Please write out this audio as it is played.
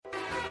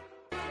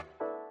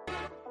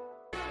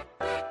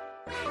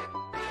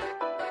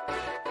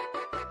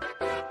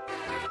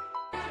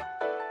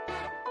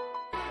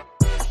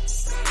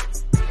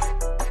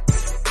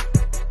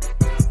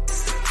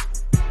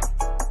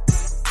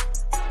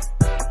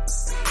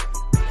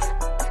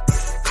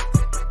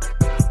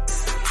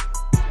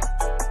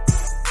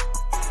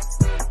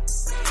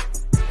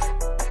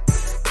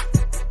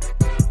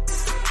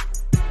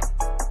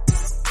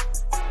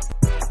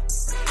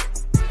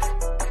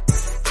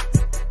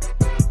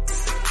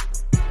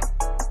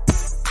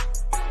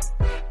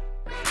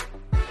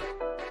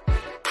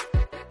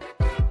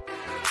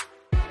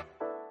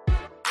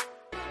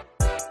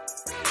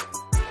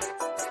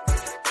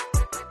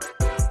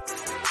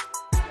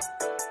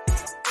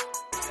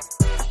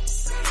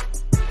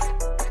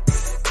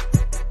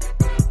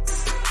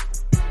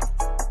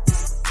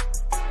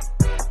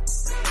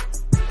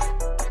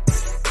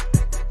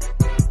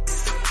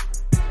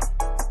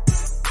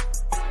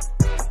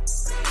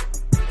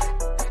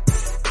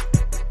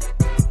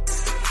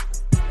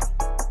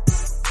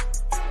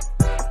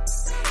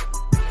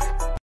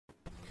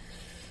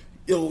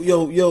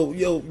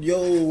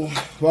Yo.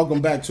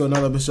 Welcome back to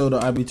another episode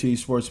of IBT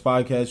Sports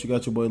Podcast. You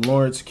got your boy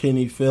Lawrence,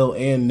 Kenny, Phil,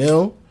 and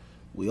Nil.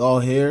 We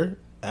all here,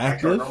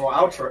 active. Back to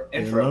our normal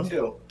intro,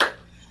 too.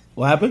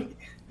 What happened?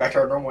 Back to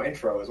our normal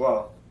intro as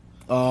well.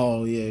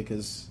 Oh, yeah,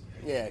 because...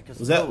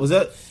 Was that...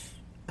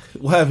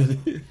 What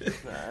happened? Nah,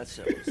 that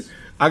shit was...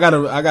 I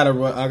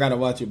gotta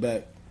watch it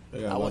back.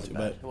 I wasn't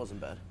bad. It wasn't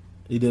bad.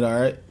 He did all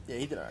right? Yeah,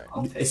 he did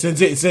all right.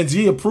 Since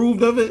he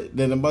approved of it,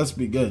 then it must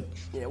be good.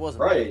 Yeah, it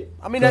wasn't right.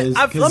 Bad. I mean,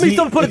 let me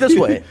still put it this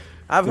way.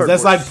 I've heard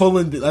that's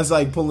worse.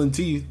 like pulling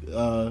teeth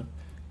to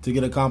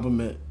get a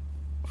compliment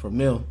from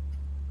Neil.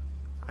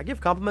 I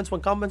give compliments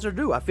when compliments are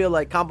due. I feel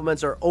like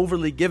compliments are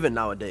overly given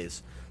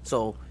nowadays.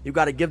 So you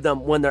got to give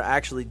them when they're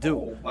actually due.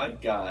 Oh my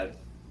God.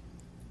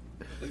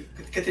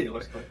 Continue.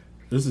 Let's go.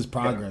 This is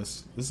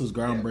progress. Yeah. This is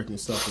groundbreaking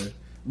stuff, man.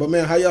 But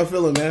man, how y'all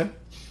feeling, man?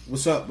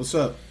 What's up?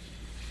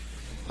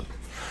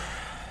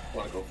 I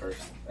want to go first.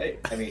 Hey,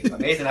 I mean,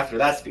 amazing after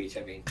that speech.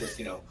 I mean, just,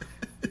 I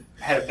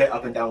had a bit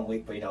up and down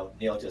week, but,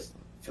 Neil just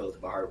filled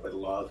my heart with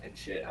love and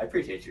shit. I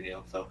appreciate you,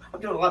 Neil. So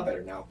I'm doing a lot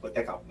better now with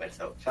that compliment.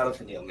 So shout out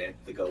to Neil, man,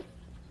 the GOAT.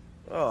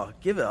 Oh,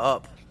 give it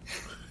up.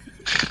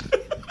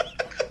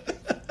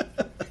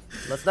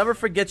 Let's never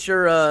forget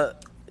your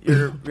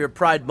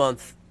Pride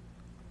Month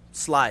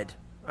slide.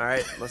 All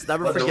right? Let's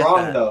never forget that. Was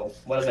it wrong, though?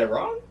 Was I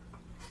wrong?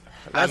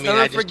 I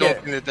just don't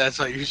think that that's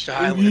how you should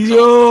highlight.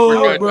 Yo, we're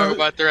going to talk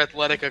about their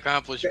athletic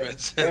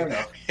accomplishments. Fair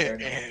enough.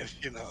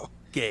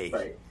 Gay.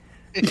 Right.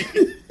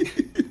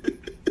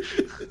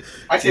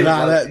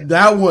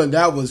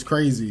 that was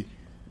crazy.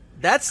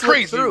 That slipped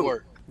Crazy through.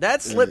 work.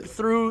 That slipped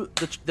through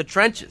the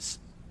trenches.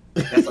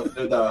 That slipped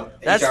through the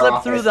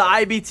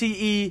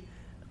IBTE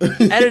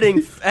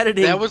editing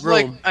That was room.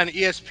 like on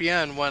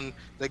ESPN when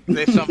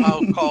they somehow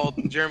called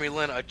Jeremy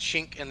Lin a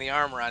chink in the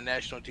armor on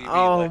national TV.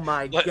 Oh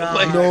my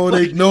God!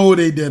 No,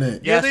 they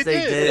didn't. Yeah, Yes,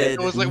 they did.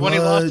 It was like when he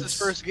lost his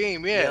first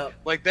game. Yeah, Yep.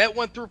 like that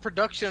went through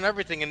production and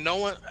everything, and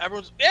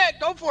everyone's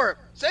go for it,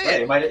 say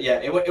it. It went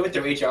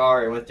through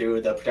HR. It went through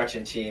the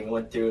production team. It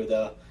went through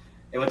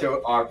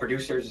our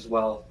producers as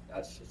well.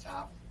 That's just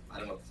how I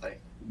don't know what to say.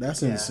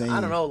 That's insane. I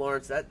don't know,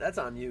 Lawrence. That's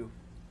on you.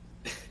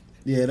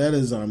 Yeah, that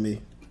is on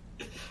me.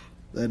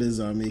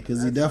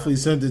 Because he definitely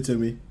sent it to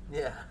me.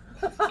 Yeah.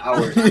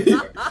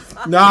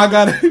 Now I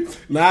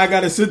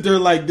gotta sit there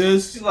like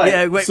this.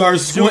 Start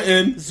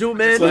squinting.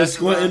 Zoom in. Start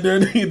squinting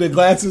during the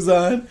glasses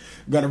on.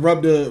 Gotta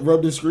rub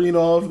the screen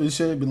off and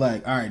shit. Be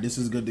like, all right, this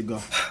is good to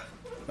go.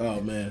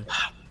 Oh man.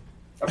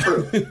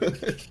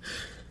 Approved.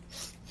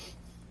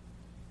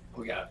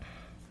 We got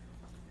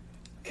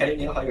Kenny,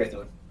 Neil, how you guys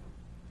doing?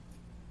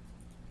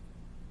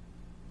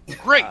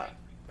 Great.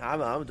 I'm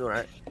doing all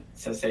right.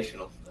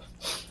 Sensational.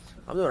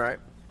 I'm doing all right.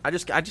 I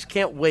just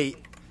can't wait.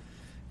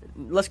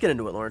 Let's get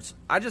into it, Lawrence.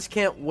 I just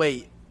can't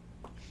wait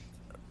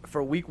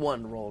for week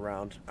 1 to roll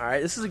around. All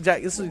right, this is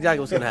exactly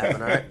what's gonna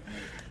happen. All right,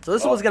 so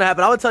this is what's gonna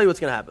happen. I will tell you what's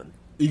gonna happen.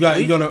 You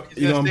gonna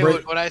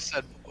break what I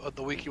said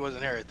the week he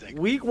wasn't here. I think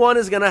week 1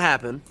 is gonna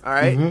happen. All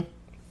right. Mm-hmm.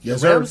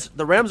 Yes, sir.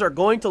 The Rams are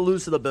going to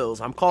lose to the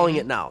Bills. I'm calling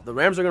it now. The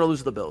Rams are going to lose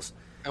to the Bills.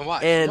 And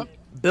why? And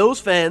Bills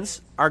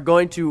fans are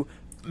going to,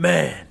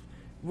 man,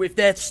 if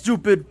that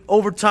stupid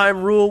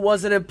overtime rule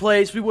wasn't in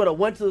place, we would have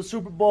went to the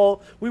Super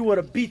Bowl. We would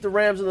have beat the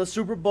Rams in the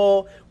Super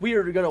Bowl. We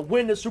are going to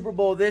win the Super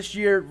Bowl this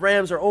year.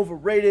 Rams are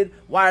overrated.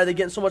 Why are they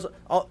getting so much?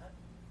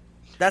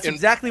 That's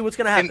exactly what's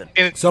going to happen.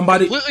 And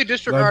completely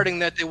disregarding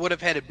that they would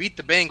have had to beat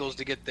the Bengals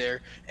to get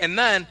there. And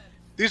then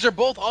these are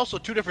both also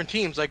two different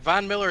teams. Like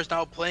Von Miller is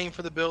now playing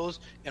for the Bills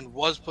and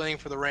was playing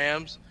for the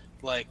Rams.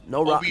 Like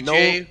OBJ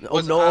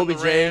was on the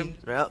Rams.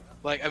 Yep.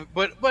 Like,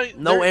 but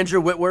no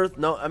Andrew Whitworth.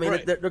 No, I mean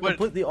right, they're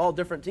completely all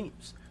different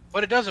teams.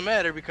 But it doesn't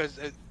matter because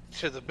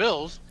to the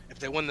Bills, if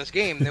they win this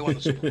game, they win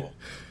the Super Bowl.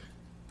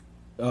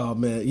 Oh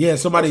man, yeah.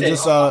 Somebody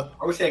just Are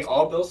we saying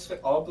all Bills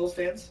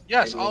fans?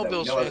 Yes, all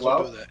Bills fans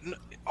will do that.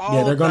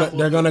 Yeah,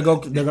 they're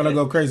gonna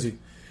go crazy.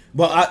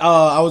 But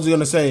I was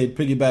gonna say,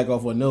 piggyback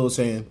off what Noah was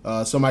saying.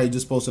 Somebody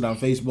just posted on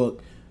Facebook.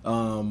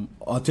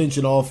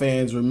 Attention, all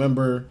fans.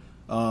 Remember,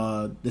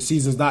 the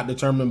season's not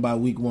determined by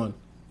week 1.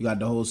 You got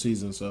the whole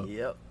season. So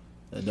yep.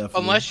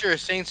 Unless you're a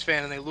Saints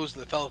fan and they lose to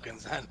the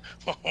Falcons, then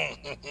hang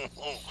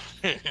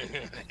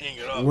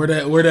it up. We're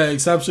the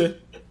exception.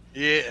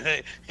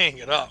 Yeah, hang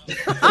it up. He's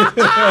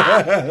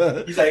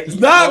like, it's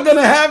not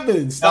gonna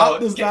happen. Stop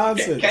this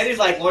nonsense. Kenny's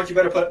like, Lawrence, you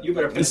better put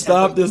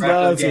stop this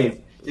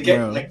nonsense. To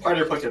get like part of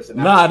your push-ups. The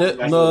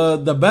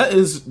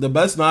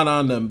bet's not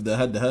on them. The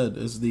head-to-head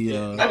is the. I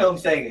know what I'm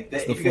saying.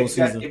 It's the full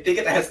season. If they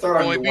get the head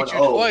start on you, beat you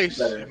twice.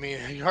 I mean,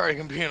 you're already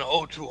gonna be in an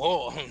 0-2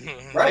 hole.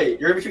 Right,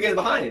 you're gonna be 2 games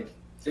behind.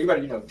 So you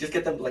better, just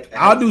get them like.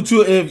 I'll do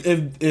two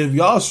if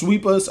y'all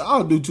sweep us.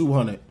 I'll do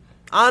 200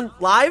 on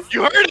live.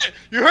 You heard it.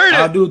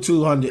 I'll do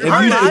 200.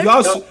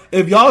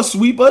 If y'all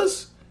sweep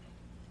us,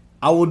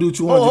 I will do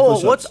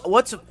 200 push-ups.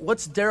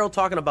 What's Daryl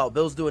talking about?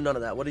 Bill's doing none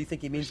of that. What do you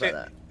think he means by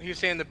that? He's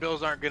saying the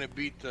Bills aren't going to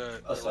beat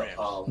the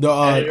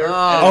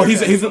Rams.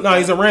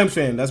 He's a Rams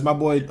fan. That's my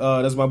boy.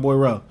 That's my boy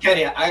Ro.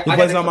 Kenny, he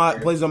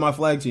plays on my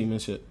flag team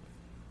and shit.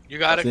 You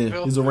got it.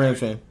 Yeah, he's a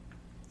Rams fan.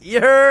 You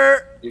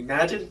heard?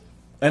 Imagine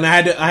And I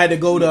had to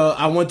go to.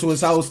 I went to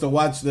his house to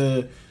watch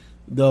the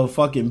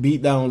fucking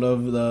beatdown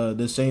of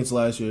the Saints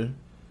last year,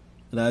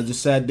 and I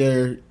just sat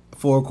there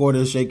 4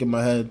 quarters shaking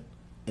my head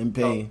in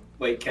pain. Oh,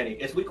 wait, Kenny,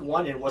 it's week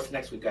 1, and what's the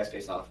next week guys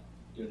face off?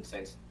 You and the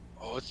Saints.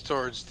 Oh, it's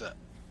towards the.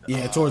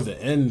 Towards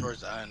the end.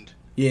 Towards the end.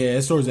 Yeah,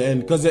 it's towards the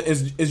end because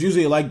it's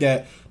usually like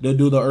that. They'll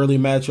do the early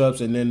matchups,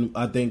 and then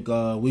I think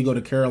we go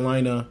to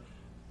Carolina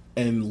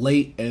and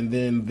late, and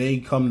then they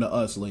come to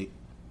us late.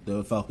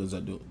 The Falcons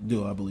that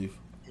do I believe.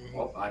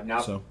 Well, I'm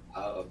now. So.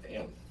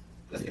 Damn,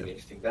 that's gonna be an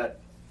interesting bet.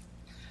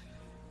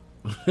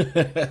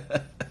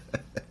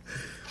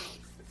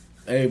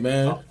 Hey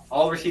man,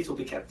 all receipts will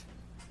be kept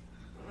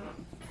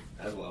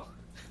as well.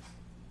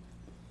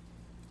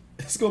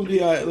 It's gonna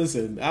be all right.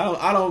 Listen,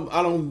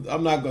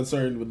 I'm not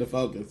concerned with the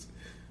Falcons.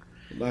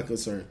 I'm not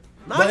concerned.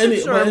 Not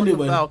concerned with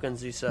the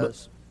Falcons, he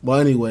says. But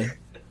anyway,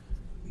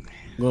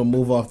 I'm gonna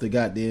move off the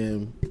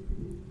goddamn.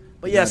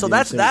 But yeah, so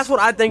that's what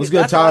I think. What's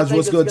good, Taj?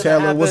 What's good,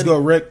 Taylor? What's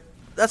good, Rick?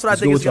 That's what I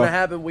think is gonna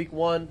happen week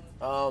 1.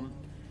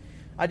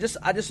 I just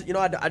have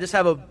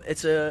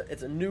it's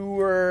a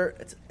newer,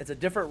 it's a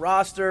different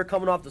roster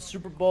coming off the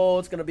Super Bowl.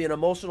 It's gonna be an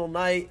emotional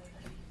night.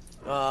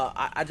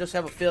 I just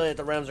have a feeling that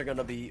the Rams are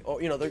gonna be,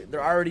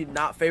 they're already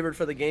not favored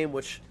for the game,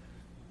 which,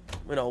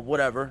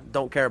 whatever.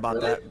 Don't care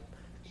about that.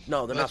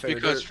 No, they're not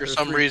favored. Because for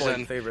some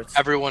reason,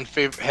 everyone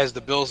has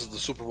the Bills as the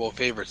Super Bowl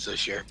favorites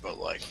this year. But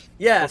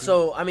yeah.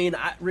 So I mean,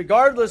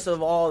 regardless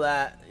of all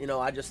that,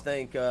 I just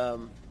think,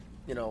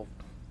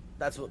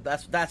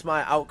 that's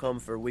my outcome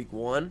for week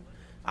 1.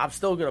 I'm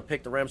still gonna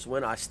pick the Rams to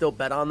win. I still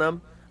bet on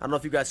them. I don't know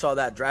if you guys saw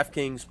that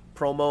DraftKings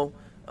promo.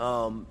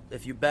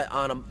 If you bet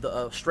on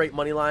the straight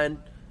money line,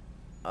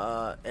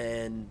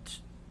 and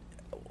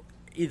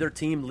either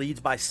team leads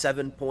by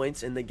 7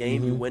 points in the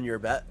game, you win your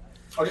bet.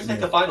 Or just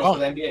like the finals for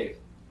the NBA.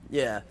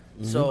 Yeah.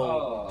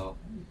 So.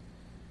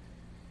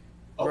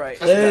 Right.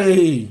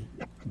 Hey,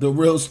 the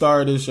real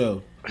star of this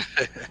show.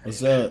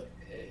 What's up?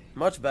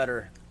 Much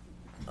better.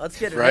 Let's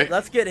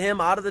get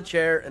him out of the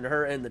chair and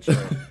her in the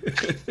chair.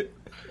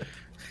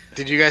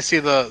 Did you guys see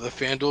the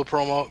FanDuel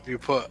promo? If you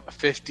put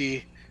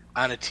 50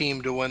 on a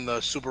team to win the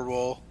Super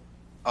Bowl,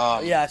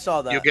 yeah, I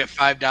saw that. You get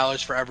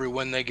 $5 for every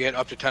win they get,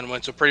 up to 10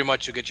 wins. So pretty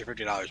much you get your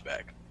 $50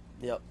 back.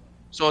 Yep.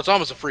 So it's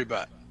almost a free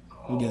bet.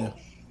 Yeah.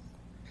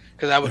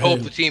 Because I would hope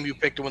the team you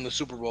pick to win the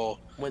Super Bowl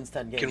wins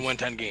 10 games. Can win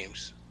 10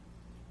 games.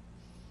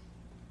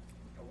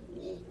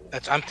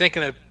 I'm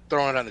thinking of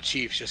throwing it on the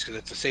Chiefs just because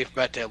it's a safe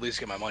bet to at least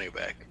get my money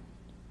back.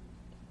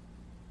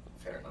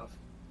 Fair enough.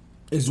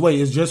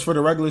 It's just for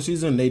the regular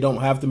season? They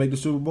don't have to make the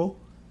Super Bowl?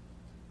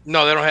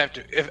 No, they don't have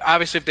to.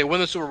 If they win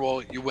the Super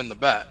Bowl, you win the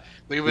bet.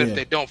 But even if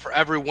they don't, for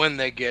every win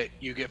they get,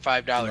 you get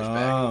 $5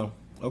 back.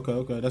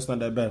 Okay. That's not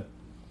that bad.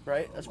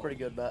 Right? That's a pretty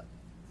good bet.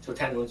 So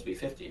 10 wins would be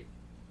 50.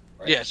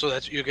 Right? Yeah, so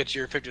you get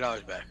your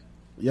 $50 back.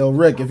 Yo,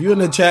 Rick, if you're in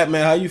the chat,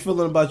 man, how you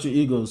feeling about your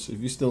Eagles? If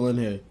you're still in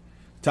here,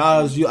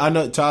 Taj, I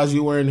know Taj,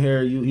 you were in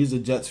here. He's a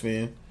Jets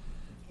fan.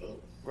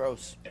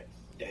 Gross.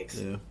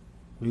 Yikes. Yeah,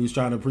 he was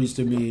trying to preach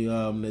to me.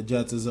 The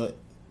Jets is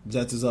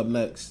up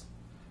next.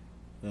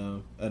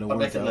 At a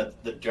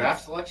workout. The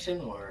draft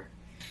selection or?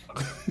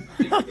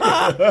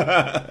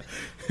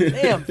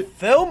 Damn,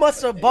 Phil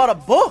must have bought a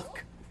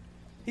book.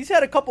 He's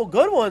had a couple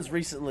good ones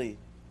recently.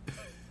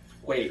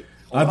 Wait.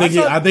 I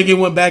think he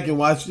went back and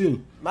watched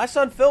you. My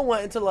son Phil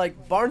went into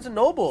Barnes and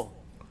Noble.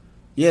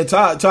 Yeah,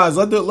 Taj,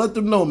 let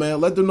them know, man.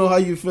 Let them know how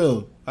you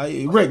feel.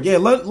 Rick, yeah,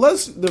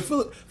 let's the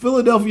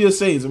Philadelphia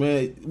Saints,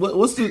 man.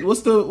 What's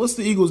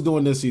the Eagles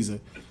doing this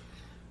season?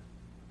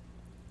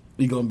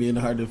 He gonna be in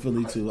the heart of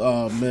Philly too.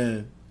 Oh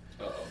man.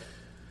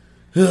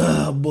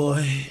 Oh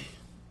boy.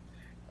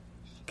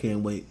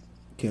 Can't wait.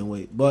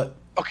 But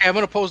okay, I'm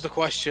gonna pose the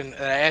question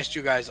that I asked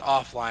you guys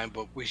offline,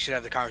 but we should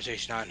have the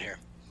conversation on here.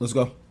 Let's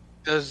go.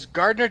 Does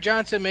Gardner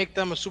Johnson make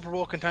them a Super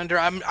Bowl contender?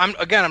 I'm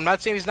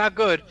not saying he's not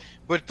good,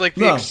 but the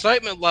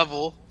excitement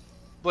level,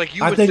 would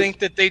think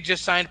that they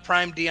just signed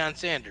prime Deion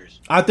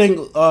Sanders. I think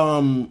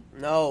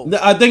no.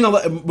 I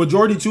think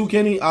majority too,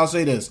 Kenny. I'll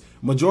say this: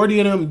 majority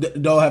of them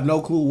don't have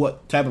no clue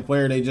what type of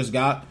player they just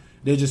got.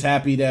 They're just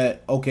happy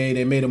that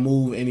they made a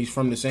move and he's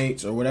from the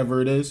Saints or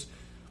whatever it is.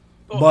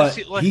 But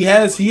he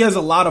has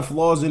a lot of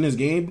flaws in his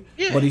game,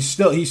 but he's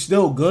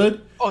still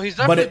good. Oh, he's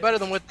definitely better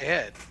than what they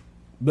had.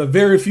 But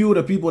very few of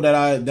the people that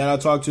I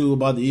talk to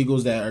about the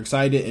Eagles that are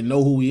excited and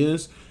know who he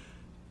is,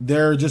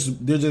 they're just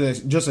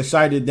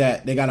excited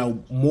that they got a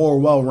more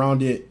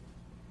well-rounded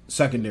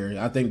secondary.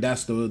 I think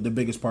that's the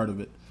biggest part of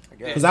it.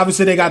 Because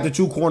obviously they got the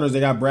two corners. They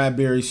got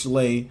Bradbury,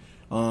 Slay,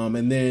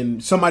 and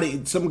then some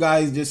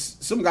guy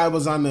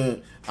was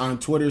on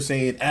Twitter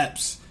saying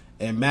Epps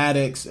and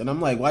Maddox, and I'm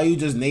like, why are you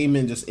just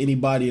naming just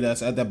anybody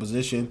that's at that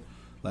position?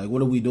 Like,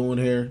 what are we doing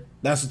here?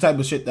 That's the type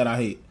of shit that I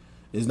hate.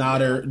 Is now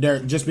they're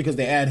just because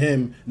they add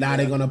him, now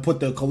they're gonna put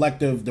the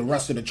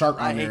rest of the chart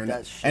on there,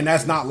 and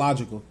that's not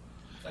logical.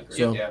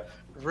 So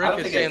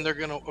Rick is saying they're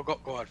gonna go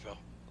ahead, Phil.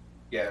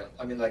 Yeah,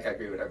 I mean, I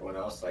agree with everyone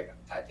else.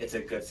 It's a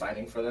good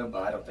signing for them,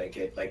 but I don't think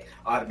it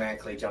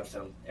automatically jumps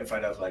them in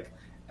front of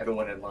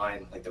everyone in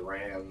line, like the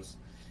Rams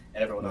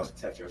and everyone else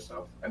etc.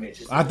 So I mean, it's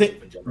just I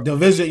think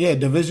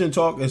division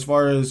talk as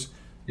far as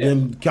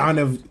them kind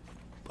of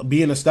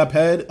being a step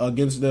ahead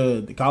against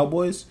the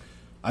Cowboys.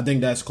 I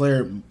think that's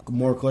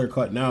more clear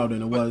cut now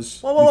than it was.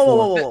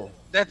 Whoa.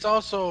 That's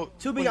also,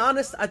 to be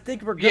honest, I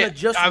think we're gonna win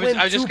two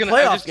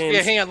playoff games.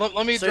 Yeah, hang on. Let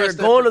me address that.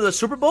 So you're going to the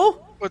Super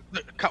Bowl with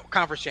the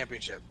conference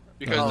championship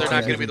because they're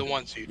not going to be the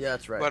 1 seed. Yeah,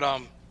 that's right. But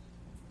I'll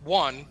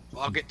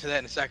get to that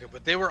in a second.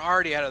 But they were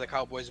already out of the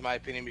Cowboys, in my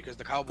opinion, because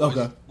the Cowboys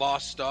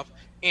lost stuff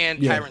and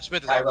Tyron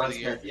Smith is out for the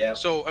year. Yeah.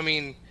 So I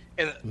mean,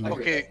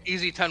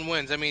 easy 10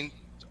 wins. I mean,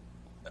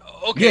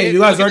 you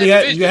guys already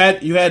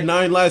had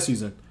 9 last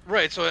season.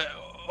 Right. So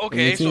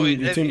your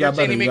team got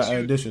better. You got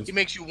additions. He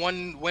makes you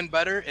 1 win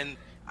better, and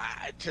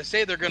to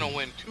say they're going to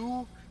win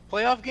 2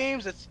 playoff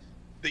games,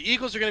 the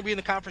Eagles are going to be in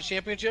the conference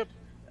championship.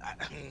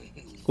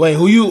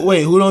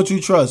 Who don't you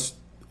trust,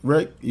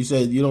 Rick? You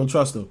said you don't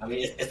trust them. I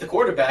mean, it's the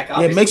quarterback.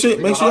 Yeah, make sure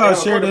y'all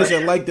share this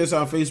and like this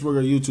on Facebook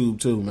or YouTube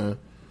too, man.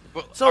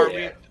 But so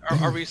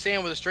are we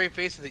saying with a straight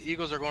face that the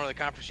Eagles are going to the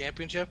conference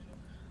championship?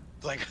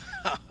 Like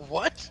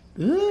what?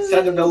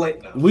 Send them the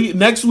link.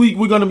 Next week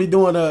we're going to be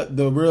doing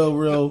the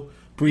real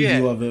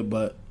preview of it,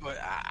 but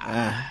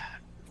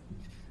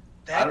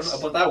I don't know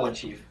about that one,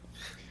 Chief.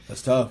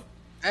 That's tough.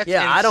 That's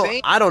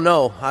insane. I don't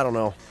know.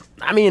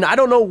 I mean, I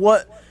don't know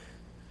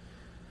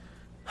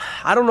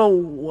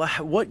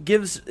what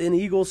gives an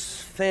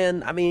Eagles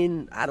fan. I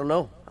mean, I don't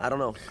know.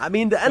 I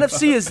mean, the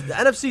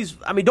NFC's.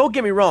 I mean, don't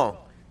get me wrong.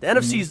 The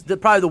NFC's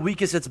probably the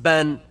weakest it's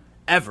been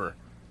ever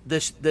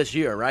this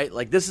year, right?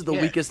 Like this is the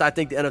weakest I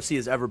think the NFC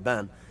has ever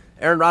been.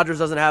 Aaron Rodgers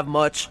doesn't have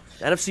much.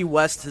 The NFC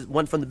West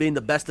went from being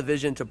the best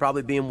division to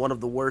probably being one of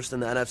the worst in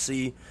the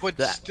NFC. But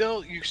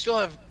you still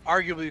have,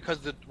 arguably, because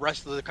the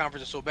rest of the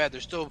conference is so bad,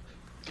 there's still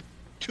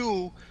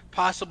 2,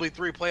 possibly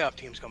 3 playoff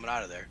teams coming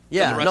out of there.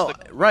 Yeah,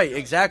 right,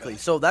 exactly.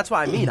 So that's what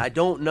I mean. I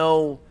don't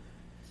know.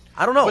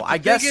 But I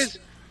guess is,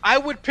 I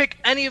would pick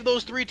any of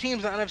those 3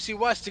 teams in the NFC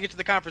West to get to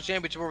the conference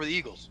championship over the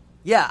Eagles.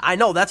 Yeah, I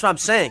know. That's what I'm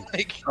saying.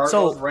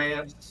 Cardinals,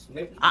 Rams.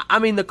 Maybe. I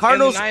mean, the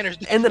Cardinals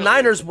and the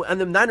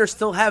Niners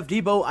still have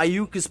Debo.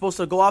 Ayuk is supposed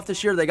to go off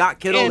this year. They got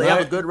Kittle. They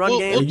have a good run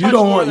game. You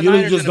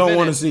just don't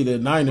want to see the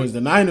Niners.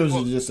 The Niners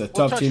are just a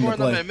tough team to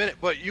play. In a minute,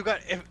 but you got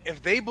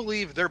if they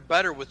believe they're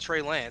better with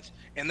Trey Lance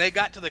and they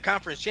got to the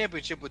conference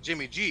championship with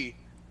Jimmy G,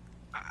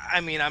 I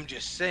mean, I'm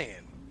just saying.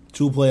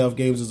 2 playoff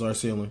games is our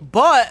ceiling.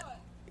 But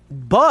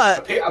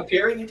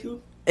appearing in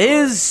 2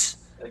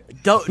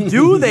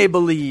 do they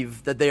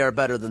believe that they are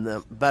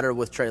better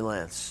with Trey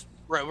Lance?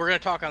 Right, we're going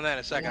to talk on that in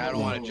a second. I don't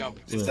want to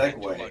jump too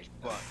much.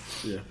 But.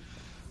 Yeah.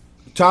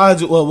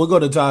 Taj, we'll go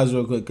to Taj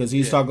real quick because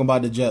he's talking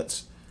about the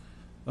Jets.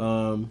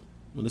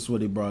 This is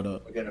what he brought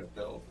up. We're going to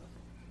build.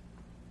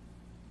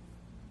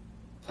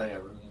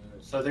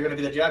 So they're going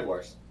to be the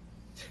Jaguars.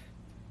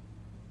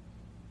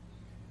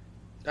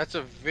 That's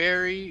a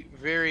very,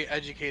 very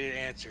educated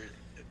answer,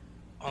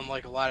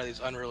 unlike a lot of these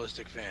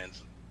unrealistic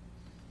fans.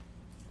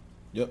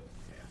 Yep.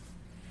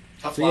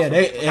 So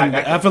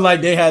I feel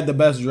like they had the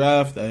best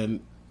draft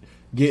and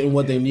getting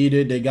what they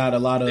needed. They got a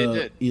lot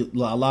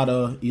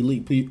of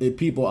elite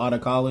people out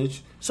of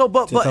college. So,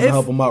 but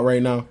help them out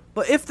right now.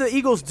 But if the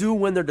Eagles do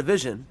win their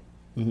division,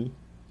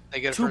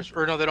 they get a first,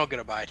 or no, they don't get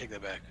a bye. I take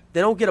that back.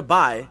 They don't get a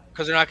bye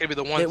because they're not going to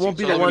be the one. It won't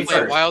be the one.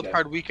 Play wild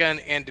card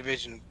weekend and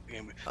division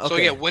game.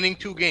 Okay. So winning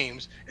 2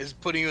 games is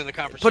putting you in the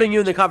conference. Putting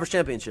you in the conference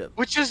championship,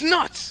 which is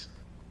nuts.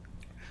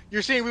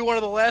 You're saying we're one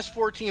of the last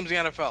 4 teams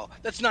in the NFL.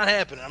 That's not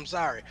happening. I'm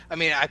sorry. I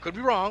mean, I could be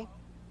wrong,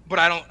 but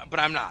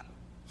I'm not.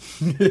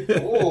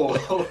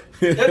 Oh,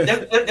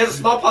 there's a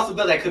small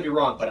possibility I could be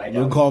wrong, but I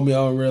don't. Don't call me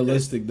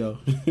unrealistic though.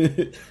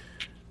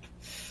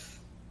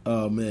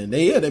 Oh man,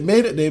 they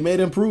made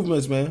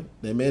improvements, man.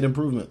 They made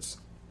improvements.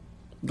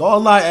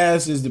 All I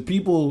ask is the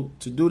people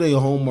to do their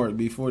homework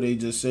before they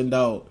just send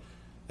out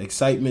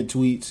excitement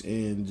tweets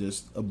and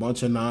just a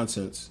bunch of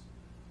nonsense.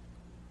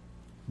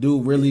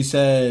 Dude really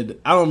said,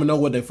 I don't even know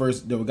what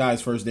the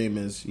guy's first name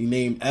is. He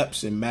named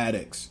Epps and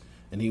Maddox,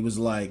 and he was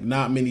like,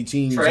 not many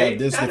teams have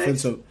this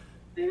defensive.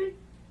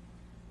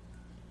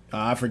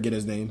 I forget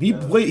his name. He's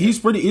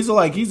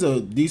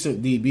a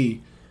decent DB.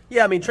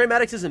 Yeah, I mean Trey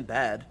Maddox isn't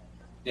bad.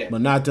 Yeah.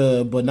 But not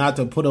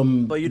to put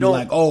him. But you don't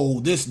like,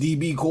 oh, this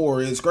DB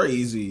core is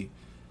crazy.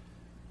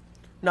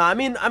 No, I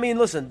mean,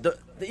 listen, the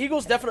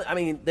Eagles definitely. I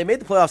mean, they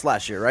made the playoffs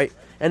last year, right?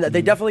 And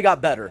they definitely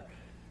got better.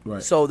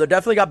 Right. So they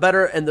definitely got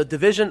better, and the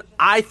division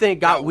I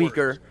think got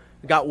weaker,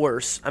 got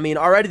worse. I mean,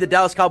 already the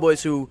Dallas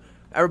Cowboys, who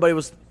everybody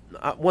was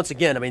once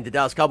again. I mean, the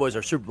Dallas Cowboys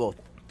are Super Bowl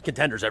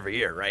contenders every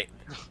year, right?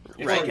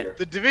 Right.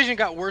 The division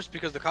got worse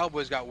because the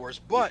Cowboys got worse.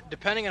 But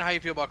depending on how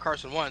you feel about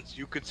Carson Wentz,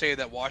 you could say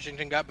that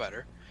Washington got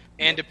better.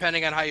 And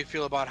depending on how you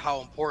feel about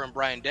how important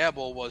Brian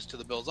Daboll was to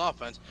the Bills'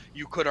 offense,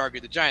 you could argue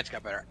the Giants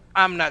got better.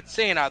 I'm not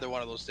saying either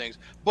one of those things,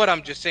 but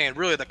I'm just saying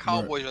really the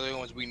Cowboys are the only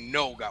ones we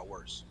know got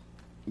worse.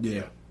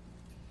 Yeah.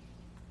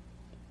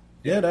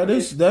 Yeah, that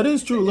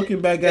is true.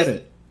 Looking back at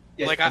it,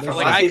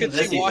 I could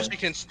see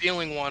Washington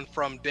stealing one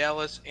from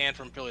Dallas and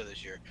from Philly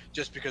this year,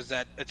 just because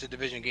it's a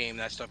division game.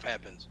 That stuff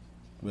happens.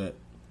 Right.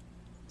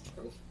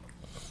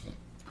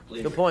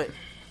 Good point.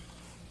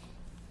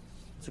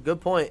 It's a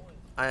good point.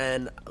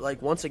 And,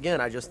 like, once again,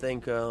 I just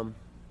think the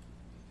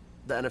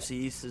NFC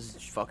East is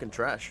fucking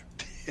trash.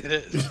 It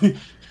is.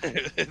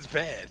 It's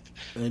bad.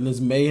 And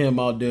there's mayhem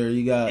out there.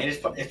 You got. And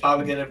it's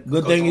probably gonna.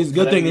 Good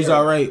thing he's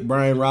all right.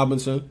 Brian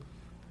Robinson.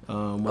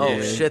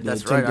 Shit,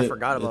 that's right. I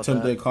forgot about that.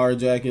 Attempted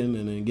carjacking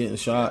and then getting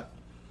shot.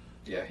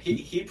 Yeah,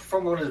 he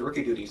performed one of his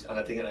rookie duties on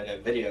I think in a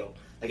video.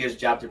 Like his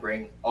job to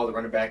bring all the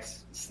running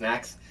backs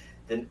snacks.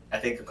 Then I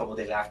think a couple of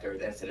days after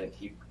the incident,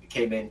 he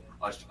came in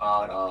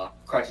on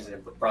crutches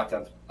and brought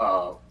them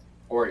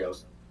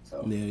Oreos.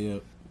 So yeah.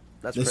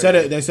 That's they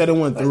crazy. said it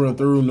went through and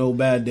through, no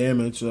bad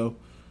damage, so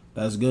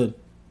that's good.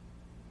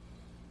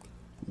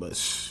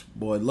 But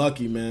boy,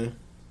 lucky man.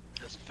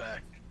 That's a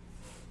fact.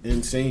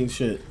 Insane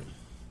shit.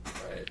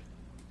 right.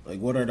 Like,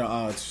 what are the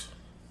odds?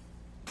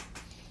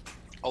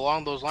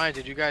 Along those lines,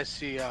 did you guys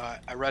see? I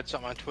read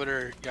something on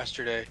Twitter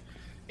yesterday.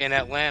 In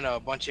Atlanta, a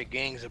bunch of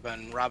gangs have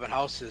been robbing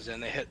houses,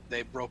 and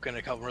they broke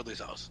into Calvin Ridley's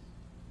house.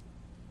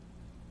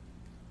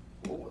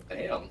 Oh,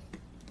 damn.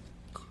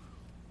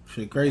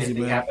 Shit, crazy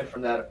Anything man. happened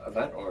from that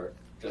event, or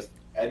just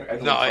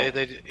everyone No, felt-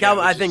 they.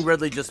 Calvin, yeah, I it think was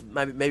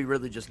Ridley maybe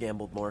Ridley just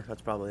gambled more.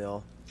 That's probably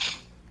all.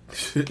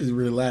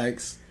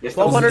 Relax. Yes,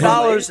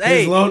 $1,200.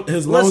 Hey, his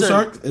loan listen,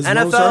 shark. His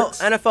loan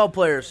sharks? NFL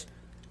players,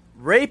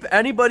 rape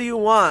anybody you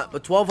want,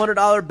 but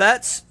 $1,200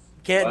 bets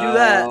can't do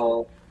that.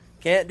 Wow.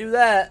 Can't do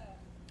that.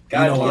 You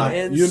know,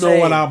 Guidelines. you know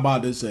what I'm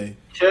about to say.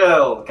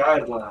 Chill.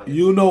 Guidelines.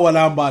 You know what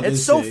I'm about to say.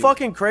 It's so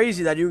fucking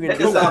crazy that you can It's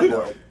do that.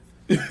 awkward.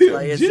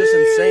 Like, it's just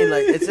insane.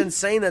 Like, it's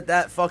insane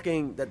that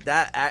fucking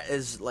that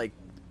is like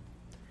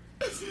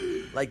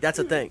that's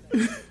a thing.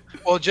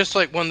 Well, just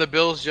like when the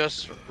Bills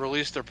just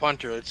released their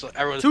punter, it's like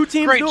everyone's Two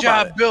teams great knew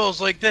job, about it.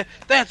 Bills. Like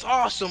that's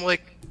awesome.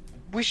 Like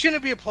we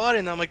shouldn't be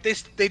applauding them. Like they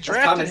That's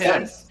drafted common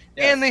him, sense.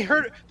 Yes. and they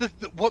heard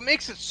what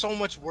makes it so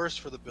much worse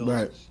for the Bills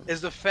Right.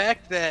 is the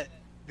fact that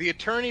the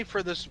attorney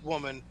for this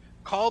woman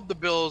called the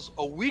Bills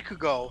a week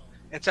ago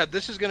and said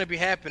this is going to be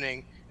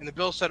happening, and the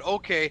Bills said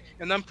okay,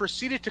 and then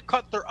proceeded to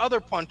cut their other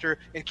punter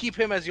and keep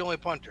him as the only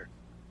punter.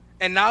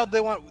 And now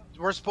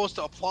we're supposed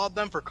to applaud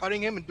them for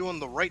cutting him and doing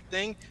the right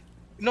thing.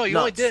 No, you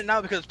only Nuts. did it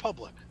now because it's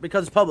public.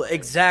 Because it's public.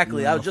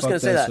 Exactly. Yeah, I was just fuck going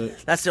to say that that.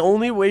 shit. That's the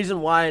only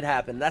reason why it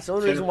happened. That's the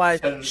only reason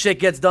why shit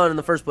gets done in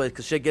the first place,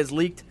 because shit gets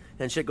leaked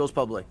and shit goes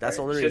public. That's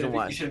the only reason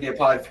why. You shouldn't be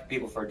applauding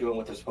people for doing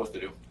what they're supposed to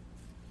do.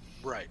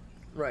 Right.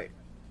 Right.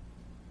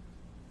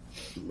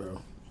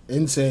 Bro.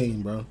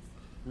 Insane, bro.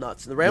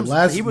 Nuts. The The Rams.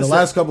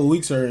 last couple of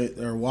weeks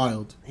are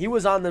wild. He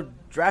was on the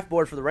draft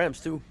board for the Rams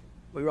too.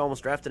 We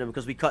almost drafted him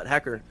because we cut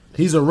Hecker.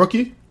 He's a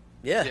rookie?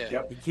 Yeah.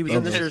 Yep. He was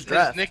in this Okay. year's His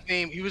draft.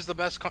 nickname, he was the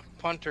best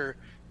punter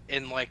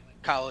in like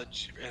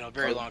college in a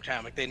very long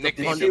time. Like they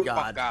nicknamed Punter him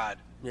God. Fuck God.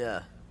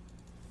 Yeah.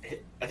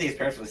 I think his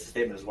parents released a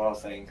statement as well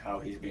saying how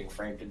he's being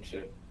framed and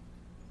shit.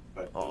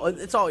 But Oh,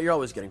 it's all you're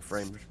always getting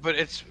framed. But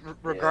it's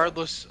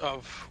regardless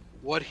of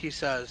what he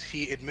says,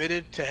 he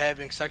admitted to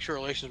having sexual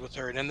relations with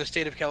her, and in the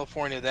state of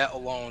California, that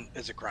alone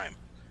is a crime.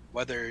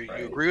 Whether Right.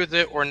 you agree with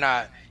it or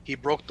not, he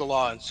broke the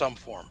law in some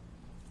form.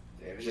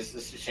 it was just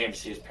it's a shame to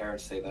see his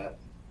parents say that.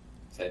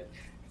 Said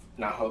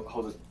not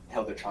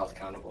held their child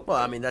accountable. Well,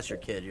 I mean, that's your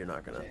kid. You're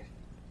not gonna.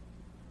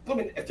 I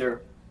mean, if they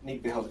need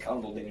to be held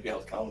accountable, they need to be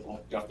held accountable.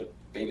 You don't have to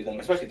baby them,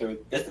 especially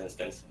through this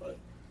instance. But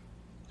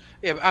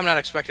Yeah, but I'm not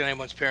expecting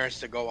anyone's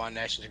parents to go on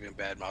national TV and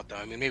badmouth them.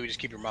 I mean, maybe just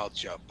keep your mouth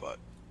shut, but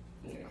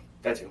you know,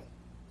 that too.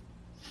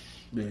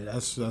 Yeah,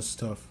 that's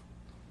tough.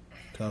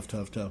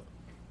 Tough.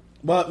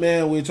 But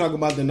man, we're talking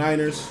about the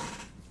Niners.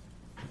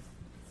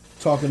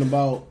 Talking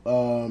about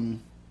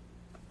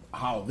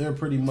how they're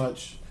pretty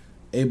much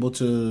able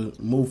to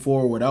move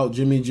forward without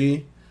Jimmy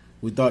G.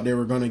 We thought they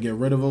were going to get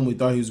rid of him. We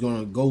thought he was going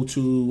to go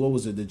to, what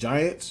was it, the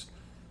Giants?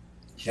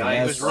 he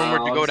Giants, was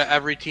rumored to go to Browns,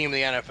 every team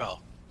in the NFL.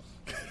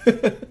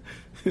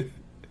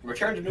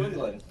 return to New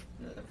England.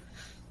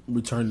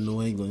 Return to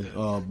New England.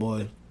 Oh,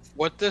 boy.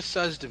 What this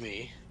says to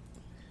me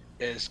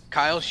is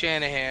Kyle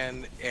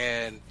Shanahan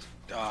and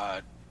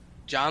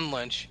John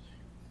Lynch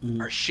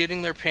are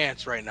shitting their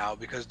pants right now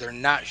because they're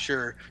not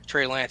sure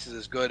Trey Lance is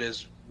as good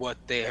as what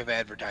they have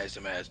advertised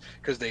him as,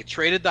 because they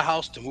traded the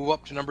house to move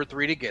up to number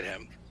 3 to get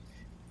him.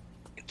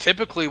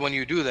 Typically when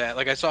you do that,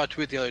 like I saw a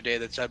tweet the other day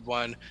that said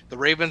when the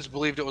Ravens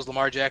believed it was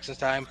Lamar Jackson's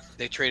time,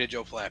 they traded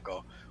Joe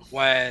Flacco.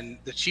 When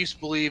the Chiefs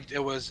believed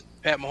it was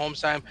Pat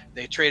Mahomes' time,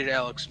 they traded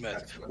Alex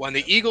Smith. When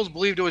the Eagles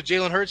believed it was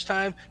Jalen Hurts'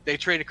 time, they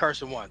traded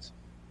Carson Wentz.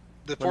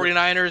 The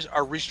 49ers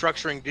are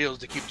restructuring deals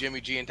to keep Jimmy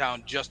G in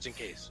town just in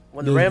case.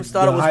 When the Rams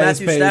thought it was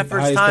highest Matthew paid-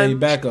 Stafford's highest time. paid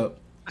backup.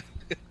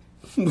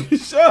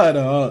 Shut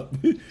up.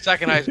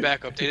 Second highest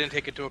backup. They didn't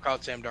take into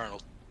account Sam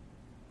Darnold.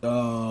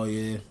 Oh,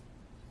 yeah.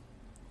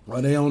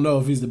 Well, they don't know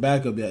if he's the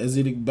backup yet. Is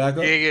he the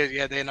backup?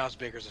 Yeah, they announced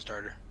Baker's a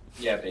starter.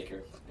 Yeah,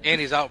 Baker.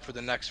 And he's out for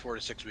the next 4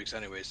 to 6 weeks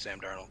anyways,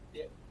 Sam Darnold.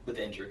 Yeah, with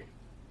injury.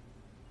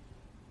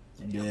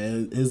 Yeah,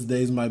 his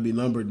days might be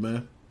numbered,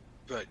 man.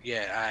 But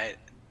yeah,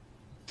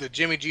 the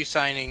Jimmy G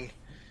signing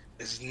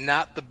is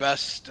not the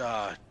best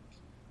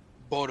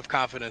vote of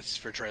confidence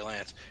for Trey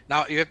Lance.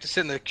 Now you have to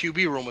sit in the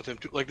QB room with him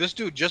too. Like, this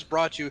dude just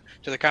brought you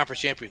to the conference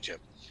championship.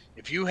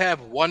 If you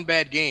have one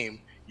bad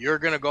game, you're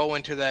gonna go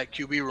into that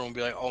QB room and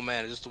be like, "Oh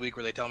man, is this the week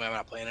where they tell me I'm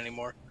not playing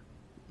anymore?"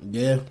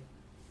 Yeah.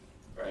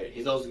 Right.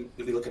 He's always gonna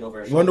be looking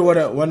over his Wonder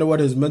shoulder. what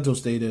his mental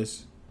state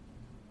is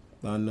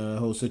on the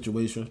whole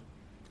situation.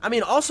 I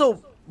mean,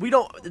 also we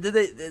don't. Did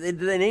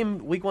they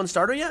name Week 1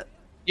 starter yet?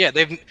 Yeah,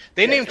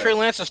 they named Trey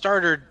Lance a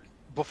starter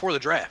before the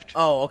draft.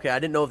 Oh, okay. I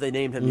didn't know if they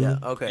named him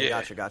yet. Okay,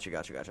 Yeah.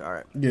 gotcha. All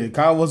right. Yeah,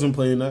 Kyle wasn't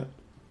playing that.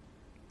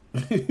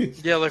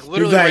 Yeah, like He was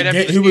literally like, right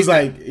after the he was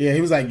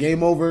season. like,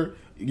 game over.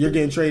 You're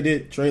getting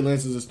traded. Trey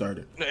Lance is a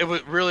starter. It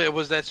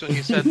was that's when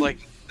he said like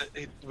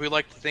we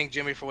like to thank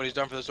Jimmy for what he's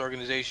done for this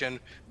organization,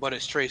 but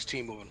it's Trey's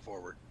team moving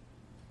forward.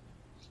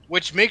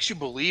 Which makes you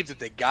believe that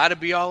they got to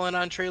be all in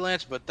on Trey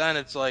Lance, but then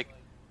it's like,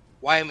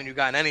 why haven't you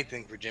gotten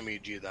anything for Jimmy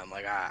G then?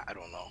 Like, I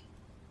don't know.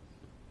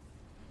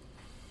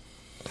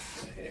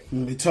 It's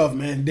gonna be tough,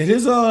 man. Did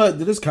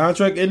his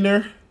contract in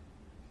there?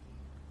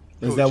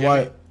 Is Who, that Jimmy?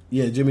 why?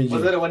 Yeah, Jimmy G.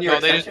 Was it a 1 year No,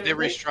 they extension?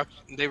 restructured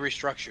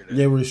it.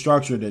 They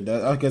restructured it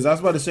because I was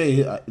about to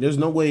say there's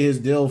no way his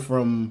deal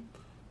from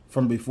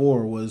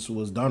before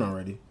was done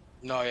already.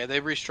 No, yeah, they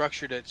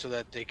restructured it so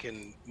that they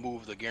can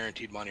move the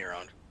guaranteed money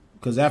around.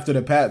 Because after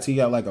the Pats, he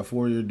got like a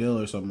 4-year deal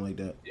or something like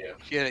that. Yeah.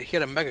 He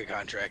had a mega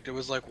contract. It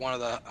was like one of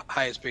the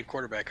highest paid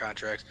quarterback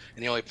contracts,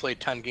 and he only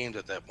played 10 games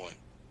at that point.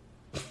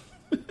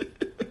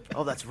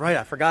 Oh, that's right.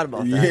 I forgot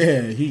about that.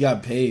 Yeah, he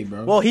got paid,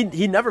 bro. Well, he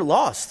never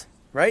lost,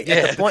 right?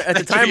 Yeah, At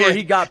the time where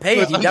he got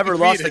paid, he never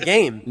lost a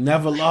game.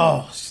 Never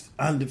lost,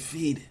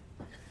 undefeated.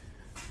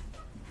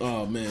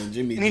 Oh man,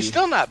 Jimmy. And he's G.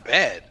 still not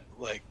bad.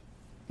 Like,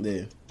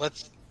 Yeah.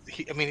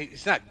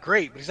 he's not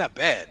great, but he's not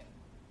bad.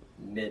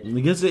 Mid.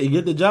 He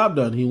get the job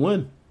done. He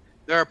win.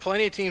 There are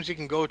plenty of teams he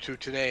can go to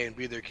today and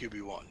be their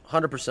QB1.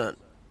 100%.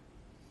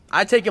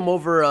 I'd take him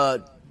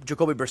over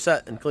Jacoby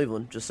Brissett in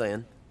Cleveland. Just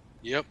saying.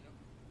 Yep.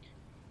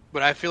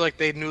 But I feel like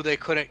they knew they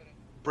couldn't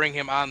bring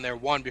him on there,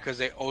 one, because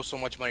they owe so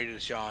much money to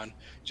Deshaun.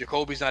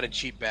 Jacoby's not a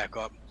cheap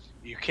backup.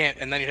 You can't,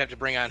 and then you'd have to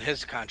bring on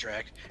his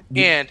contract.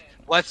 And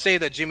let's say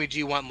that Jimmy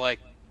G went like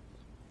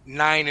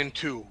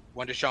 9-2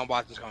 when Deshaun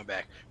Watson's coming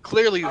back.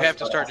 Clearly, you have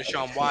to start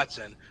Deshaun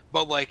Watson.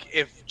 But like,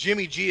 if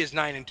Jimmy G is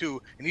 9-2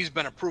 and he's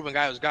been a proven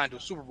guy who's gotten to a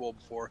Super Bowl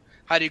before,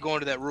 how do you go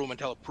into that room and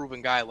tell a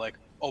proven guy like,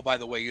 "Oh, by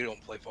the way, you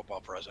don't play football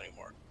for us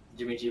anymore"?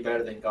 Jimmy G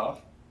better than Goff?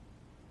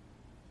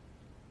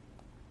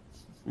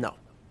 No.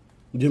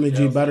 Jimmy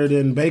G better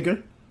than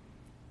Baker.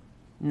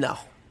 No.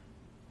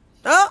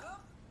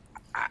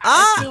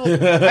 I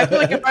feel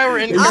like if I were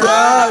in,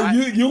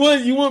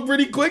 You went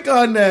pretty quick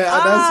on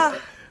that.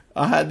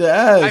 I had to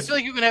ask. I feel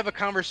like you can have a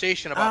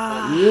conversation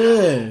about both.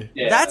 Yeah.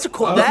 Yeah. That's a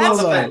cool.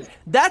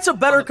 That's a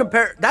better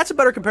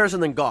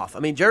comparison than Goff. I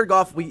mean, Jared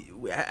Goff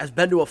has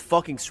been to a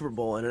fucking Super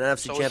Bowl and an NFC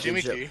So has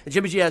Championship. Jimmy G. And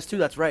Jimmy G has too.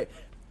 That's right.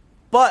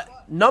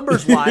 But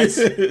numbers wise,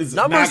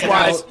 Knock it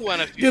out. School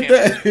NFC Get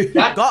championship.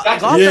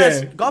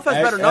 that. Goff has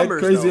better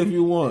numbers. Crazy Though. if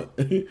you want.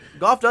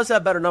 Goff does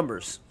have better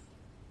numbers.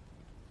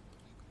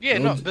 Yeah,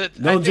 no, but I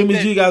No, think Jimmy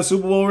that- G got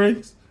Super Bowl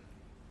rings.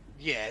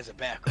 Yeah, as a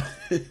backup.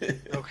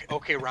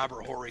 Okay,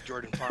 Robert Horry,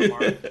 Jordan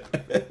Farmar.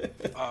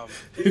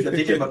 The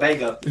DJ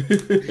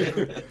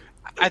Mabanga.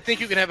 I think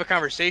you can have a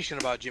conversation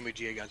about Jimmy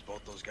G against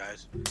both those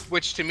guys,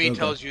 which to me Okay.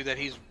 tells you that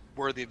he's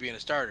worthy of being a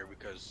starter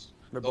because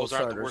They're those both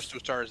aren't the starters. worst two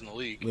starters in the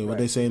league. Wait, what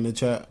they say in the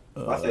chat?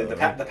 I said the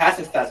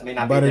passing stats may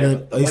not Better be there.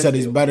 than he said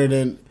he's better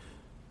than.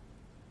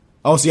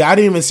 Oh, see, I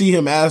didn't even see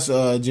him ask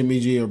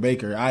Jimmy G or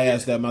Baker. I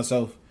asked that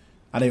myself.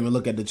 I didn't even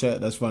look at the chat.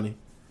 That's funny.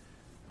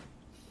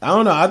 I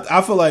don't know.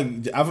 I feel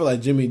like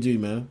Jimmy G,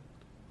 man.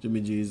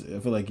 Jimmy G's. I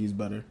feel like he's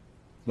better,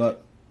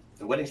 but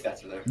The winning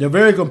stats are there. they're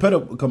very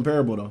comparable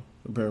though.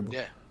 Comparable.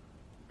 Yeah.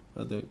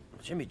 I think.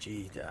 Jimmy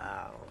G.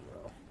 I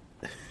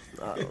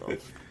don't know.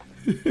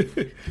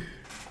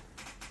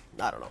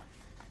 I don't know.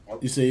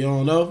 You say you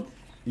don't know.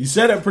 You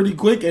said it pretty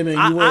quick, and then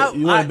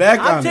you went back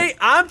on it.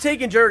 I'm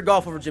taking Jared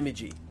Goff over Jimmy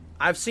G.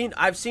 I've seen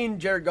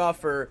Jared Goff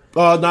for.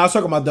 Oh no, I was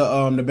talking about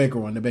the Baker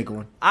one. The Baker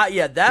one.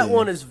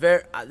 One is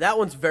that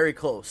one's very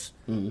close.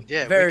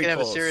 Yeah, Very we can have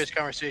a close. serious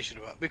conversation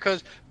about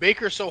because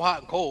Baker's so hot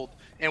and cold,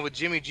 and with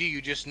Jimmy G,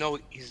 you just know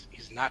he's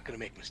not going to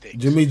make mistakes.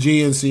 Jimmy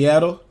G in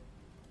Seattle.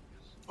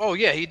 Oh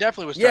yeah, he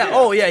definitely was. Yeah. starting.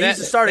 Oh yeah, he's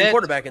the starting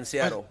quarterback in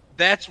Seattle.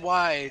 That's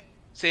why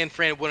San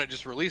Fran wouldn't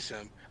just release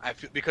him.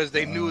 Because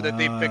they knew that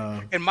they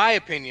picked. In my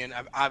opinion,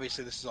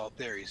 obviously this is all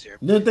theories here.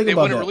 Didn't think they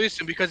about wouldn't that.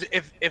 release him because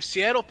if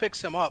Seattle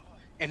picks him up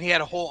and he had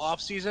a whole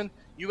offseason,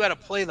 you got to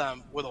play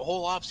them with a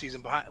whole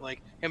offseason behind,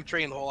 like him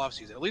training the whole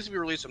offseason. At least if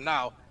you release him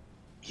now,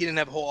 he didn't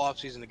have a whole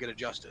offseason to get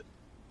adjusted.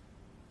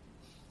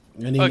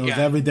 And he knows Again,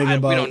 everything we don't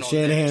about know if that's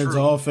Shanahan's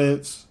true.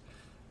 offense.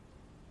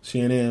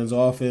 Shanahan's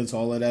offense,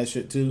 all of that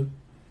shit too.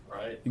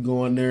 Right. You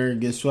go in there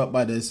and get swept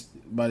by the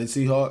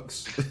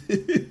Seahawks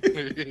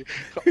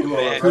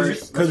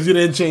because you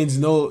didn't change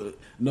no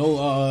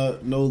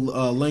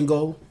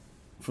lingo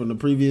from the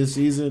previous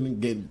season.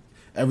 And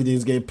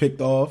everything's getting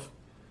picked off.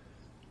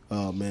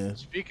 Oh man,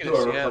 Speaking of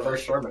Seattle,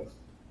 Reverse Sherman.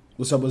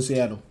 what's up with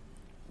Seattle?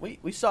 We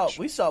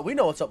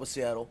know what's up with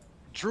Seattle.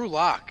 Drew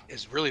Lock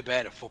is really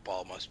bad at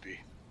football. Must be.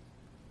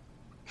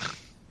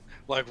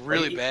 like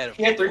really bad.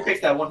 He had 3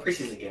 picks that one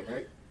preseason game,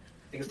 right?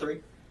 I think it's 3.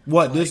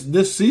 What,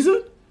 this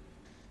season?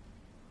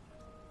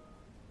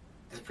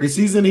 This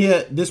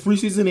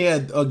preseason he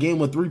had a game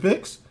with 3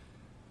 picks?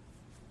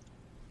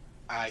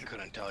 I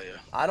couldn't tell you.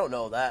 I don't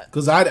know that.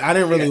 Because I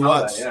didn't really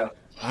watch. That, yeah.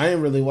 I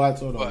didn't really watch.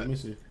 Hold on, let me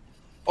see.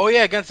 Oh,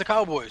 yeah, against the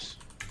Cowboys.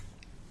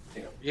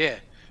 Yeah.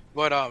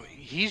 But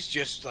he's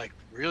just, like,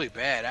 really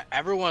bad.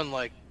 Everyone,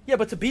 like... Yeah,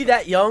 but to be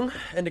that young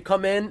and to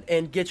come in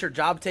and get your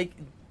job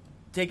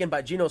taken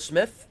by Geno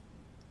Smith,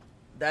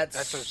 that's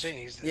what I'm saying.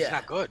 He's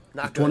not good.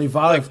 Not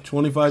 25 years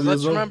old.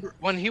 Let's remember,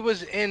 when he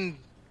was in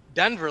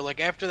Denver, like,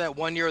 after that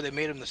 1 year they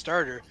made him the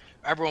starter,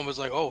 everyone was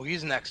like, oh,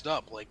 he's next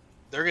up. Like,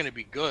 they're going to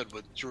be good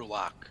with Drew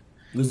Lock.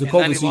 This is the and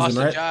COVID then he season, lost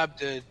right? the job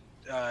to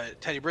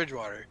Teddy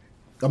Bridgewater.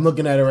 I'm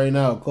looking at it right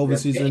now. COVID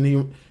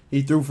season,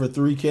 he threw for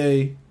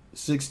 3K,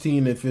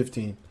 16 and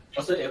 15.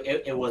 Also,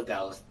 it was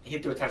Dallas. He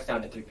threw a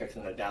touchdown and 3 picks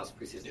in the Dallas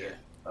preseason game.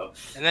 Oh.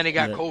 And then he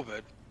got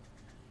COVID,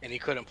 and he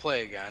couldn't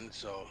play again.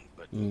 So,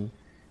 but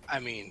I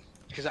mean,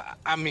 because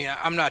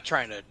I'm not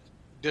trying to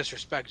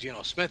disrespect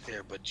Geno Smith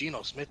here, but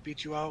Geno Smith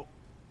beat you out.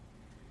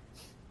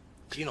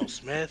 Geno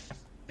Smith.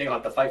 They're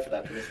gonna have to fight for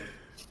that position.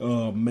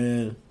 Oh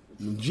man,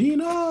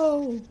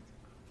 Geno.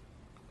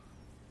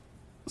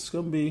 It's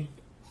gonna be.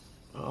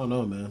 I don't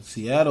know, man.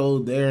 Seattle,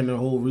 they're in their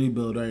whole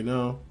rebuild right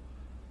now.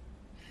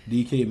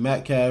 DK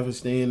Metcalf is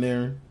staying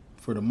there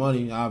for the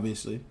money,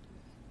 obviously.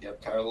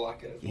 Yep, Tyler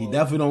Lockett. He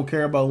definitely don't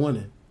care about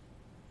winning.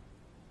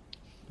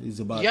 He's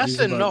about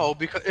no,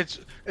 because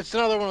it's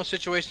another one of those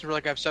situations where,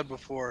 like I've said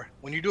before,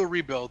 when you do a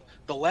rebuild,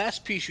 the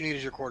last piece you need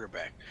is your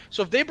quarterback.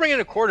 So if they bring in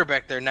a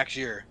quarterback there next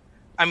year,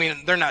 I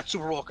mean, they're not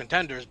Super Bowl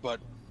contenders, but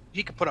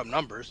he could put up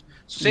numbers.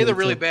 So say they're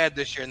really bad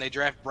this year and they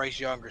draft Bryce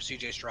Young or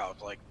CJ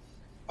Stroud, like,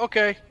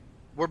 okay,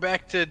 we're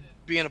back to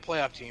being a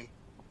playoff team.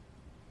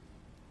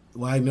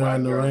 Wagner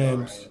on the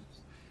Rams.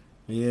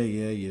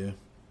 Yeah.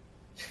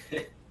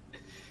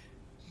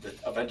 The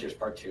Avengers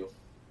Part 2.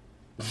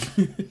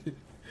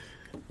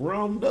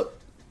 Round up.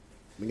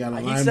 We got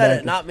a He said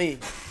it, not me.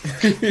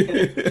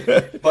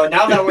 But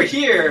now that we're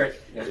here.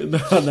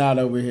 Now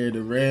that we're here,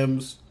 the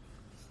Rams.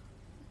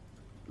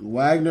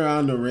 Wagner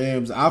on the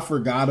Rams. I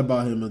forgot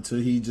about him until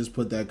he just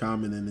put that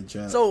comment in the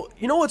chat. So,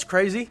 you know what's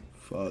crazy?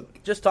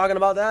 Fuck. Just talking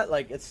about that,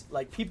 like, it's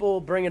like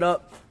people bring it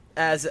up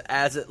as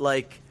it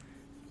like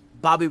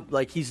Bobby,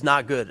 like, he's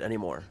not good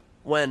anymore.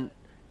 When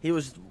he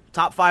was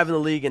top 5 in the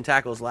league in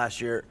tackles last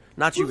year.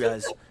 Not you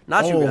guys.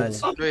 Not you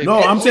guys.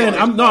 No, I'm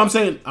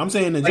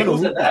saying in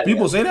general.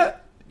 People say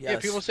that? Yes. Yeah,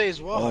 people say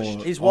he's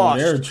washed. He's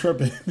washed. They're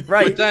tripping.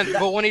 Right.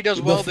 But when he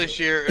does well this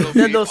year, it'll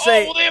then be, they'll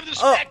say, well, they have the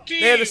stacked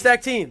team. They have the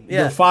stacked team.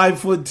 Yeah. The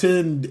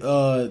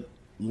 5'10"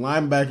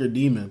 linebacker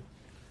demon.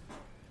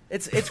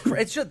 It's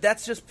just,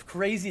 that's just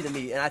crazy to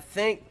me, and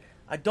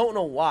I don't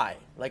know why.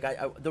 Like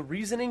the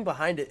reasoning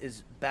behind it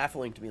is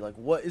baffling to me. Like,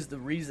 what is the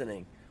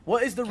reasoning?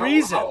 What is the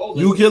reason?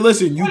 You can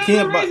listen. You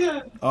can't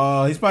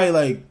buy. He's probably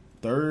like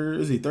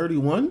is he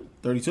 31,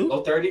 32?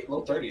 Low 30s.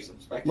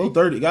 Low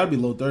 30. Got to be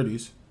low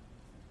 30s.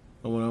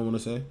 I want to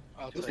say.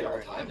 He'll say all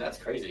the time. That's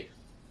crazy.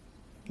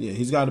 Yeah,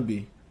 he's got to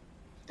be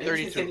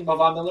 32.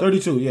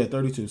 32. Yeah,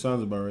 32.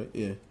 Sounds about right.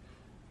 Yeah,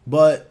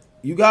 but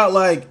you got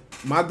like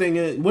my thing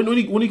is when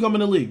he come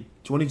in the league?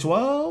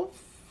 2012,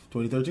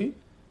 2013.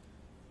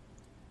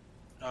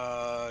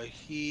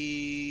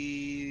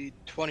 He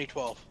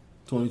 2012.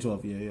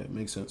 2012. Yeah,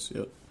 makes sense.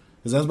 Yep.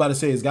 Because I was about to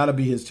say it's got to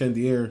be his 10th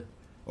year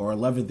or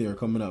 11th year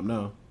coming up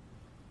now.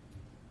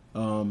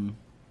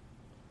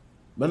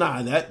 But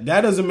nah, that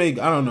doesn't make.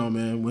 I don't know,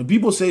 man. When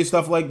people say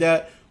stuff like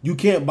that, you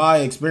can't buy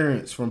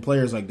experience from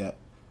players like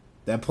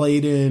that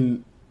played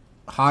in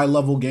high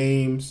level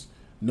games,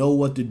 know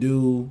what to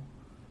do.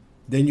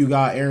 Then you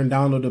got Aaron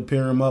Donald to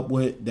pair him up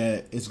with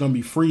that. It's going to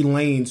be free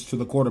lanes to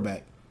the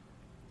quarterback,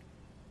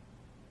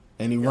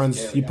 and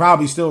he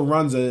probably still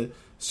runs a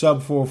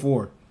sub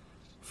 4.4.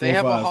 They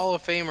have a Hall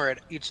of Famer at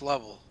each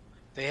level.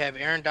 They have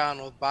Aaron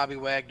Donald, Bobby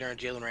Wagner, and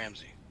Jalen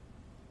Ramsey.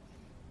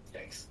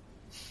 Thanks.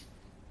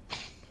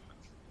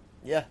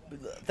 Yeah,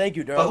 thank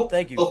you, Daryl.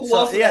 Thank you. But who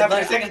else have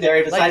in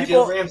secondary besides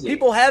Jalen Ramsey?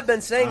 People have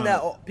been saying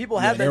that. People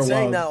have been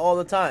saying that all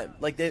the time.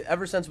 Like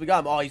ever since we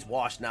got him, he's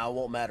washed now. It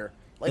won't matter.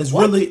 Like, it's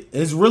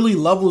really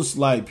levels.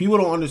 Like people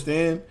don't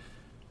understand.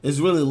 It's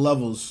really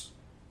levels.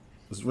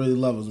 When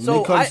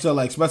it comes to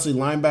like especially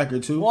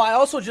linebacker too. Well, I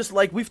also just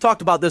like we've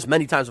talked about this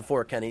many times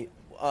before, Kenny,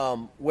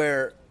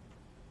 where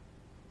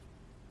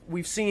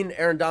we've seen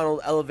Aaron Donald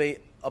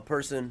elevate a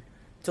person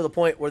to the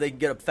point where they can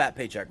get a fat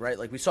paycheck, right?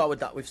 Like we saw with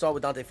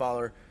Dante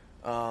Fowler.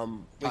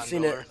 We've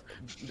seen it.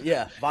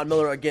 Yeah, Von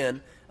Miller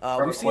again.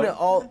 We've seen it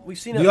all. We've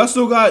seen it. Y'all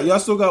still got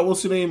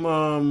what's the name?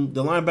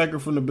 The linebacker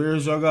from the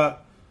Bears. Y'all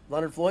got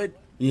Leonard Floyd.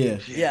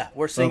 Yeah,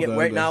 we're seeing it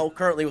right now.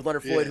 Currently with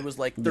Leonard Floyd, who was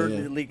like third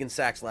in the league in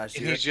sacks last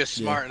year. And he's just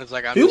smart, and it's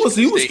like he was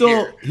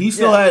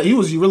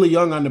really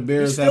young on the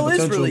Bears. He still had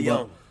is really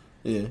young.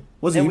 Yeah,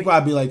 he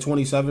probably like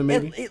 27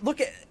 maybe?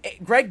 Look at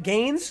Greg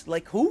Gaines.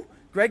 Like who?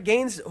 Greg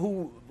Gaines,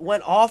 who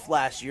went off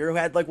last year, who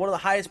had like one of the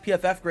highest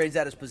PFF grades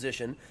at his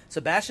position,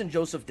 Sebastian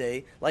Joseph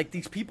Day, like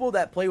these people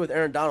that play with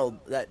Aaron Donald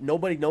that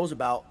nobody knows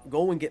about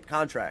go and get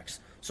contracts.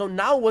 So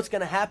now what's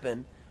going to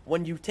happen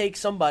when you take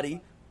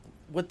somebody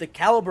with the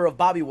caliber of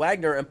Bobby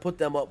Wagner and put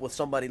them up with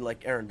somebody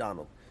like Aaron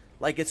Donald?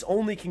 Like, it's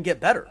only can get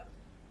better.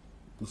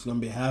 It's going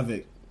to be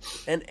havoc.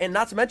 And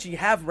not to mention you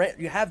have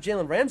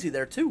Jalen Ramsey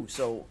there too.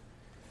 So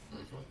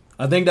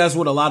I think that's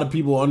what a lot of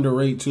people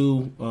underrate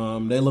too.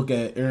 They look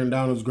at Aaron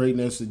Donald's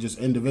greatness just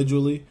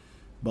individually,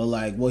 but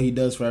like what he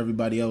does for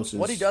everybody else is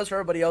what he does for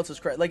everybody else is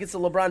crazy. Like it's the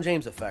LeBron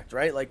James effect,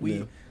 right? Like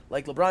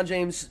like LeBron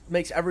James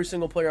makes every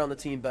single player on the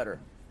team better,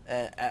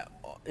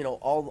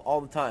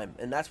 all the time,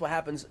 and that's what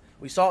happens.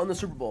 We saw it in the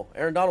Super Bowl.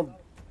 Aaron Donald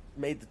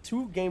made the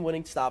 2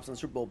 game-winning stops in the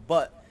Super Bowl,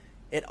 but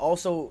it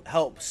also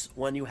helps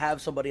when you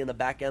have somebody in the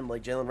back end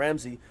like Jalen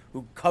Ramsey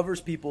who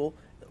covers people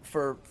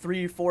for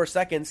 3-4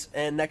 seconds,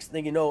 and next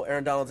thing you know,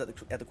 Aaron Donald's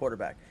at the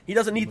quarterback. He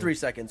doesn't need 3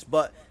 seconds,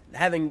 but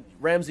having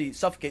Ramsey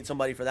suffocate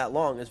somebody for that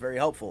long is very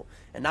helpful.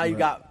 And now you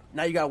got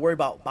to worry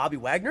about Bobby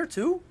Wagner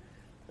too.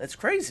 That's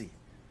crazy.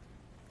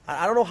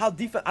 I don't know how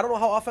I don't know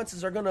how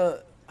offenses are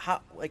gonna.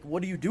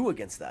 What do you do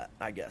against that?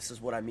 I guess is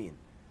what I mean.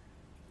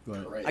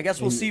 Right. I guess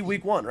we'll see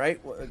week 1,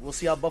 right? We'll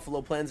see how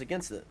Buffalo plans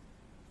against it.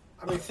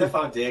 I mean,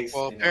 Stephon Diggs.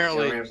 Well,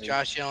 apparently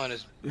Josh Allen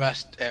is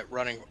best at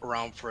running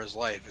around for his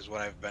life, is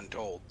what I've been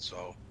told.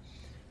 So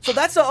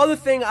that's the other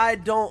thing I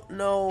don't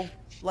know.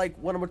 Like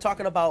when we're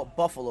talking about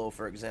Buffalo,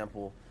 for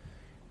example.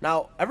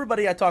 Now,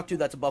 everybody I talk to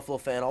that's a Buffalo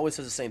fan always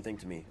says the same thing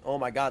to me. Oh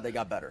my God, they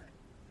got better.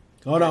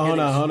 Hold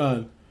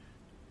on.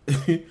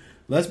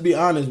 Let's be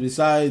honest.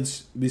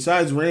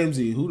 Besides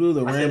Ramsey, who do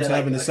the Rams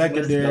have in the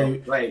secondary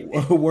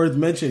worth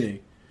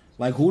mentioning?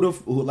 Like who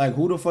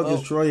the fuck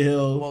is Troy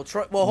Hill?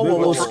 Well,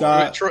 hold on.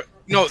 Scott.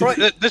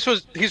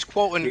 He's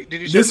quoting.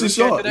 Did you say this is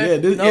Sean?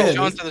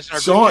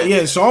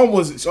 Today? Sean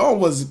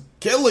was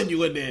killing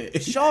you in there.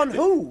 Sean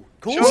who?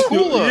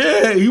 Kula.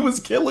 Yeah, he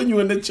was killing you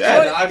in the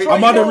chat.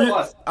 I'm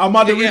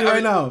about to read it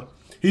right now.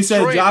 He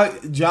said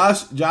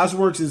Josh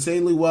works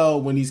insanely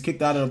well when he's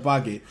kicked out of the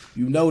pocket.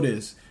 You know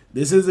this.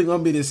 This isn't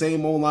going to be the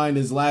same O-line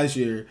as last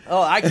year. Oh,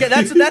 I get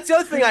that's the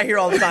other thing I hear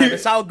all the time.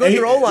 It's how good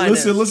your O-line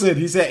is. Listen.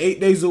 He said 8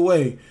 days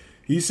away.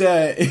 He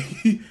said.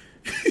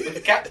 With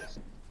the captain.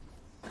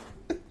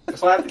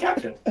 That's why I have the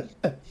caption.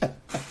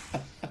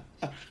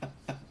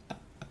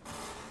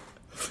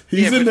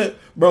 He's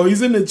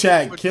in the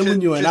chat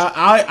killing you, and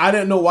I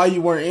didn't know why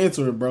you weren't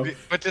answering, bro.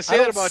 But to say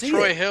that about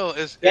Troy Hill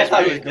is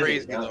really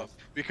crazy, though,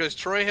 because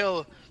Troy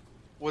Hill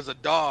was a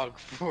dog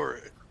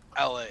for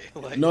LA.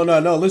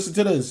 No. Listen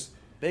to this.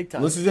 Big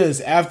time. Listen to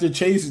this. After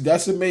Chase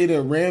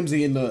decimated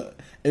Ramsey in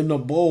the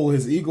bowl,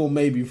 his ego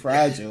may be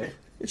fragile.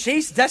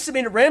 Chase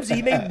decimated Ramsey.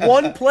 He made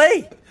one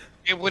play.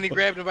 When he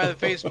grabbed him by the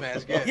face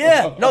mask.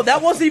 Yeah. No,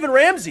 that wasn't even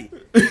Ramsey.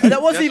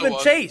 That wasn't even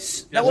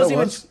Chase. That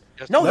wasn't even.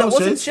 No, that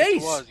wasn't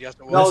Chase. Yes,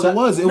 it was.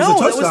 It was a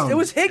touchdown. It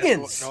was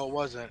Higgins. No, it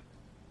wasn't.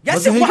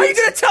 Yes, why are you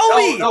going to tell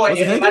me? No,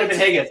 it might have been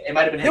Higgins.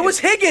 It was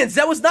Higgins.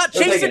 That was not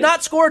Chase. Did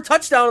not score a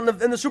touchdown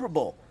in the Super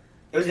Bowl.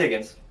 It was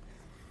Higgins.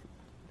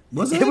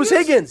 It was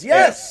Higgins.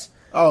 Yes.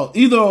 Oh,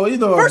 either.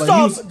 First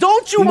off,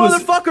 don't you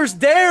motherfuckers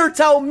dare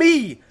tell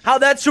me how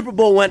that Super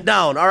Bowl went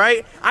down. All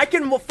right, I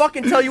can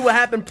fucking tell you what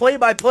happened play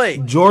by play.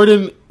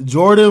 Jordan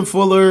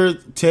Fuller,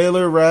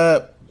 Taylor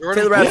Rapp.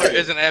 Taylor Rapp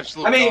is an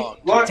absolute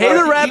dog.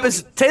 Taylor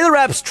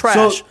Rapp's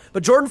trash,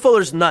 but Jordan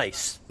Fuller's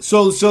nice.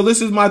 So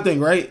this is my thing,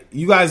 right?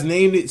 You guys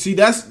named it. See,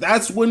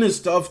 that's when it's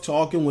tough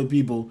talking with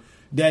people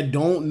that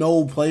don't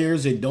know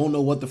players and don't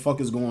know what the fuck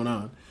is going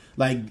on.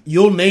 Like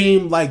you'll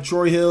name like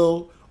Troy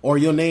Hill. Or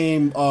you'll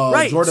name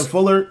Jordan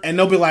Fuller, and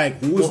they'll be like,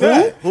 "Who is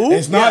that? Who?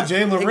 It's not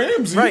Jalen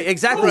Ramsey." Right,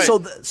 exactly. Right.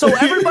 So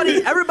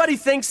everybody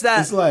thinks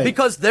that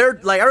because they're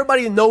like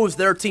everybody knows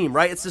their team,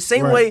 right? It's the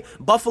same way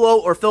Buffalo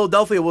or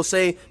Philadelphia will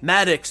say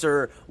Maddox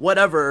or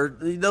whatever.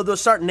 They'll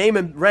start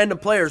naming random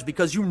players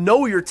because you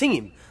know your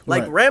team.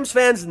 Like Rams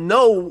fans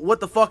know what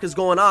the fuck is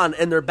going on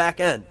in their back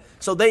end,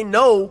 so they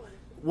know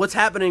what's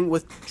happening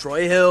with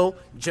Troy Hill,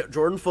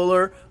 Jordan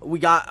Fuller. We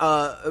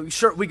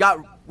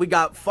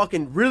got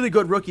fucking really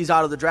good rookies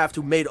out of the draft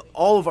who made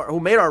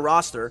our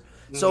roster.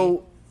 Mm-hmm.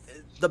 So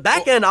the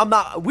back end,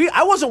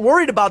 I wasn't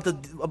worried about the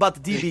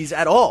DBs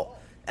at all,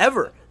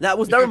 ever. That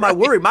was never my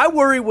worry. My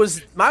worry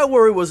was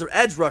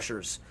edge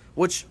rushers,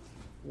 which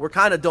we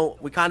kind of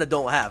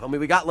don't have. I mean,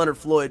 we got Leonard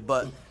Floyd,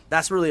 but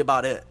that's really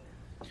about it.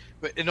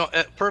 But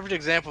a perfect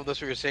example of this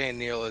what you're saying,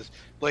 Neil, is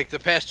like the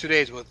past 2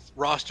 days with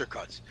roster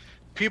cuts.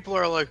 People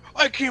are like,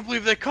 I can't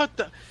believe they cut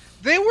that.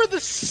 They were the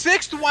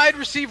 6th wide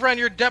receiver on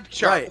your depth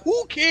chart. Right.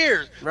 Who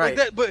cares? Right.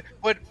 Like that,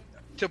 but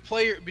to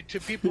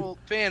people,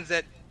 fans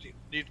that,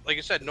 like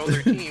you said, know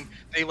their team,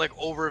 they like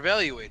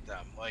over-evaluate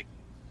them. Like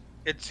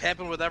it's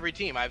happened with every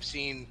team. I've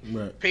seen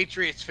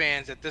Patriots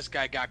fans that this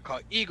guy got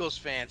cut, Eagles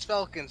fans,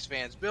 Falcons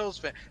fans, Bills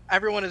fans.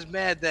 Everyone is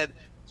mad that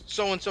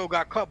so-and-so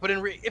got cut. But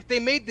if they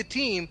made the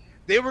team,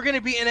 they were going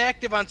to be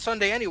inactive on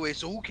Sunday anyway,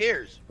 so who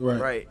cares?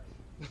 Right.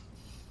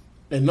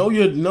 And know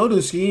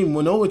the scheme.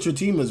 Know what your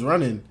team is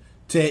running.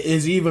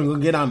 Is even going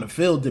to get on the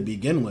field to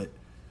begin with.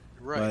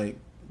 Right. Like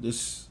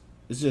this,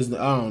 it's just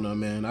I don't know,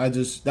 man.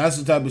 That's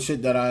the type of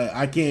shit that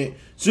I can't.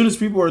 As soon as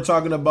people are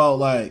talking about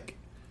like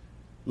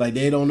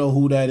they don't know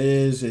who that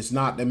is, it's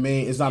not the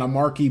main, it's not a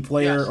marquee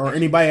player or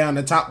anybody on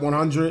the top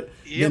 100.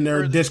 Then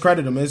they're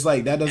discredit them. It's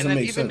like that doesn't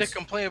make sense. And even to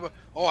complain about,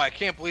 I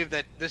can't believe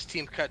that this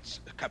team cut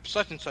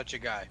such and such a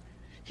guy.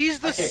 He's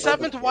the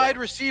 7th wide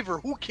receiver.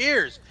 Who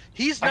cares?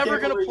 He's never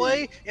going to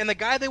play, and the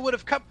guy they would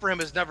have cut for him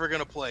is never going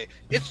to play.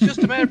 It's just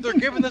a matter of they're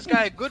giving this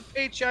guy a good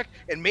paycheck,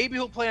 and maybe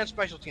he'll play on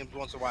special teams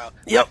once in a while.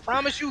 Yep. I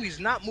promise you he's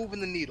not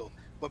moving the needle.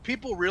 But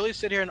people really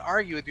sit here and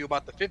argue with you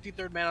about the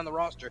 53rd man on the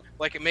roster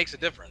like it makes a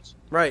difference.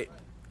 Right.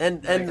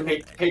 And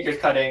the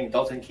Patriots cutting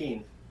Dalton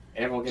Keene,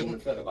 and everyone getting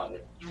upset about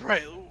it.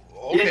 Right.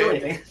 He didn't do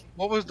anything.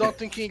 What was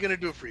Dalton Keene going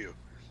to do for you?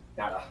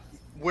 Nada.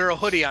 Wear a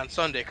hoodie on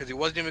Sunday because he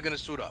wasn't even going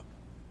to suit up.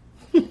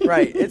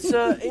 Right. It's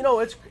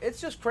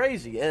it's just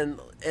crazy, and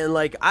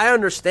like I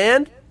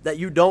understand that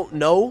you don't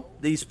know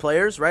these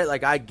players, right?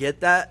 Like I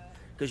get that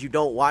because you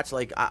don't watch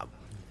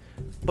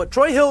but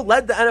Troy Hill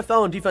led the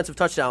NFL in defensive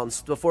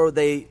touchdowns before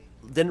they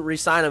didn't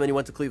re-sign him and he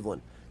went to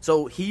Cleveland.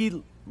 So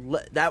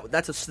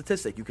that's a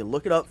statistic. You can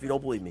look it up if you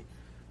don't believe me,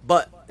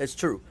 but it's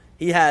true.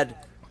 He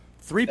had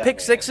 3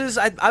 pick sixes,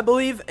 I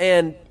believe,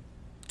 and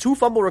 2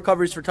 fumble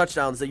recoveries for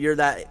touchdowns the year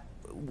that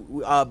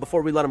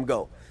before we let him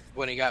go.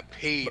 When he got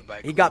paid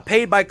by Cleveland. He got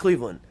paid by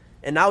Cleveland,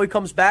 and now he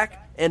comes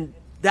back, and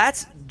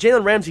that's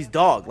Jalen Ramsey's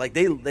dog. Like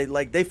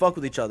they fuck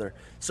with each other.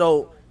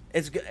 So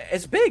it's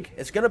big.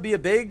 It's gonna be a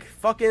big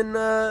fucking.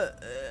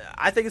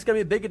 I think it's gonna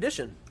be a big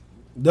addition.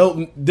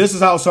 This is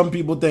how some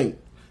people think.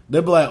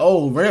 They'll be like,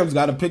 "Oh, Rams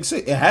got a pick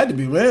six. It had to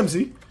be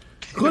Ramsey.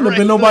 Couldn't have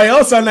been nobody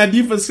else on that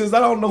defense because I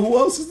don't know who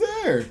else is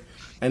there."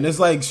 And it's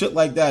like shit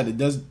like that. It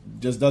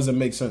just doesn't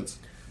make sense.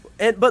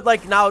 But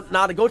like now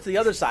to go to the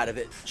other side of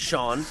it,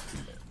 Sean.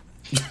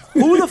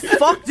 Who the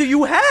fuck do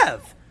you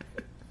have?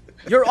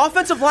 Your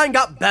offensive line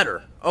got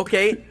better,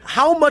 okay?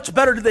 How much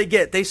better did they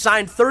get? They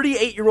signed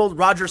 38-year-old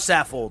Roger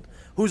Saffold,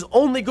 who's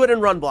only good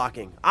in run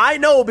blocking. I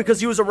know because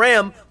he was a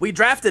Ram. We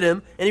drafted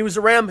him, and he was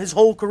a Ram his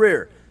whole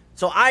career.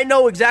 So I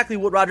know exactly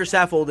what Roger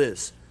Saffold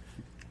is.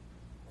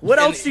 What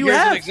else do you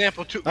have? An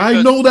example too,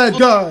 I know that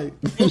guy.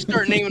 We'll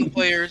start naming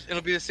players, and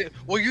it'll be the same.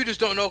 Well, you just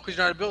don't know because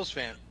you're not a Bills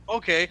fan.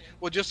 Okay,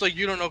 well, just like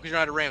you don't know because you're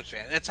not a Rams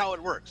fan. That's how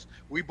it works.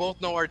 We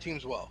both know our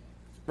teams well.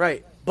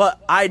 Right, but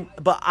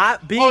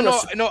being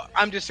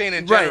I'm just saying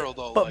in general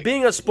though. But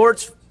being a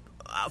sports,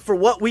 for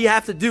what we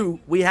have to do,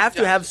 we have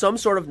to have some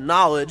sort of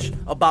knowledge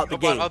about the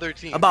game,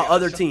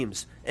 other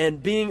teams.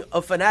 And being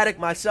a fanatic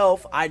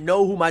myself, I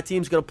know who my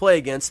team's gonna play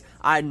against.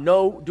 I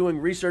know doing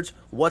research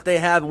what they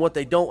have and what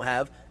they don't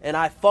have, and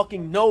I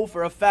fucking know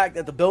for a fact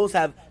that the Bills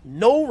have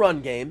no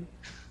run game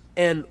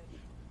and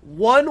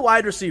 1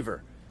 wide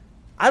receiver.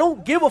 I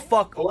don't give a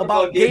fuck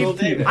about Gabriel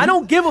Davis. I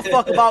don't give a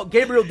fuck about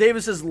Gabriel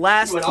Davis's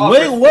last. Wait,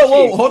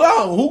 whoa, hold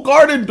on. Who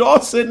guarded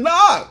Dawson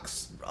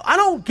Knox? I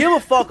don't give a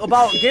fuck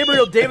about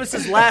Gabriel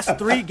Davis's last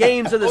 3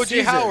 games of the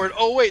season. O.J. Howard.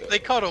 Oh wait, they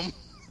cut him.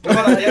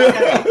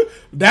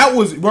 That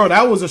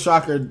was a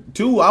shocker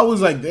too. I was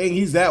like, dang,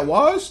 he's that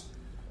washed.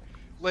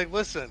 Like,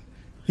 listen,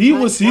 he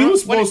was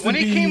supposed to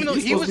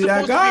be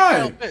that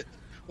guy.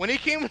 When he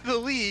came into the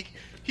league,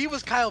 he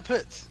was Kyle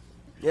Pitts.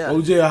 Yeah.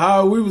 O.J.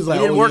 Howard, we was like,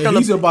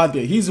 he's about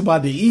to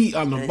eat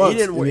on the Bucks. He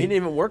didn't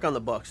even work on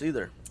the Bucks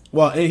either.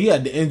 Well, and he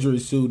had the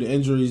injuries too.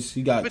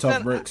 He got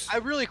tough breaks. I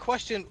really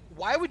question,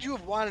 why would you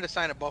have wanted to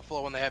sign at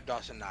Buffalo when they have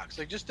Dawson Knox?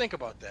 Like, just think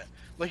about that.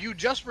 Like, you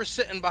just were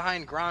sitting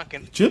behind Gronk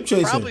and chip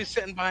chasing. Probably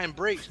sitting behind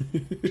Brate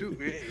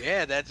too.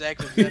 Yeah, that's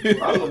actually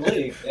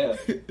probably. Yeah.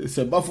 It's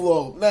a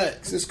Buffalo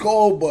next. It's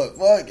cold, but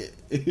fuck it.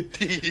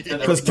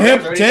 Because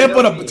Tampa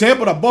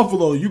to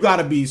Buffalo,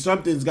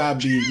 something's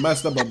gotta be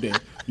messed up there.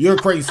 You're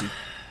crazy.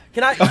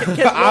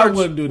 I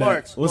wouldn't do that.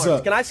 Lawrence, What's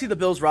up? Can I see the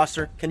Bills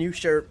roster? Can you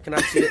share? Can I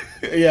see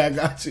it? Yeah, I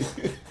got you.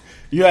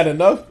 You had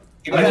enough?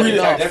 He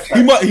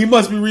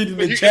must be reading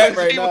the chat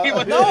right now.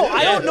 No,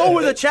 I don't know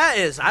where the chat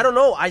is. I don't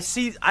know.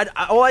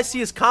 All I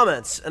see is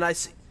comments, and I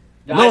see.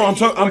 No, I'm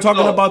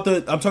talking about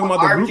the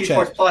group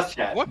chat. Plus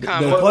chat. What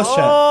comment? The plus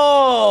chat.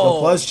 Oh, the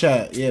plus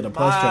chat. Yeah, the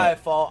plus chat. My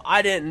fault.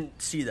 I didn't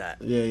see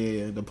that.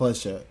 Yeah. The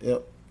plus chat.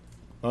 Yep.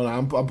 Hold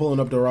on, I'm pulling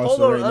up the roster.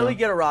 Hold on, right now. let me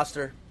get a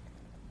roster.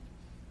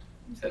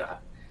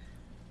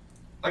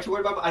 Aren't you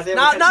worried about Isaiah?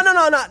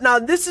 No.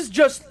 This is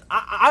just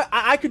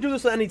I could do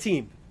this with any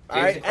team.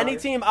 All right, any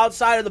team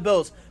outside of the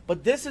Bills.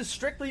 But this is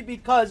strictly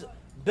because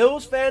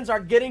Bills fans are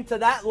getting to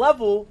that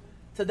level,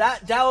 to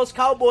that Dallas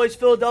Cowboys,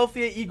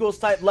 Philadelphia Eagles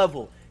type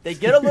level. They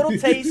get a little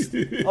taste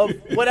of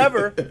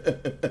whatever,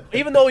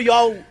 even though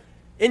you're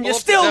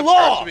still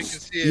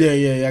lost.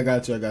 Yeah. I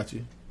got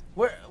you.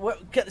 Where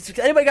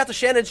anybody got the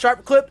Shannon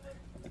Sharp clip?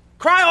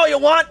 Cry all you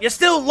want, you're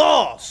still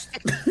lost.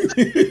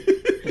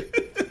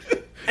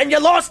 And you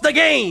lost the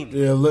game.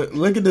 Yeah,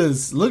 look at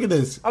this.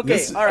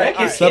 Okay, all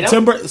right.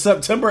 September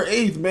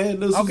 8th, man.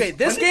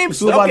 This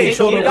game's okay.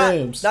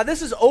 Rams. Now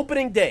this is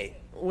opening day,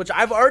 which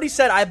I've already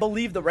said I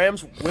believe the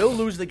Rams will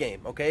lose the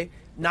game, okay?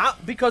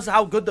 Not because of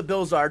how good the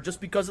Bills are,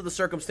 just because of the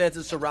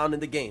circumstances surrounding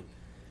the game.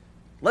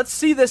 Let's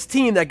see this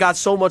team that got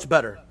so much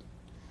better.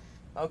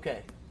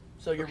 Okay.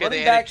 So your Okay, running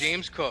they backs, added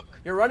James Cook.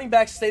 your running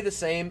backs stay the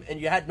same, and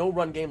you had no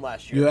run game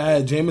last year. You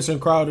had Jamison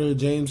Crowder,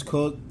 James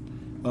Cook,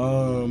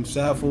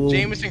 Saffold.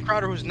 Jamison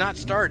Crowder, who's not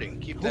starting.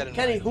 Keep that in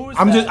Kenny, mind. who is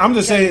I'm that?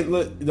 just Kenny, saying.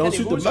 Look, don't Kenny,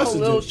 shoot the who's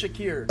messenger. Khalil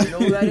Shakir? Do you know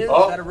who that is? Is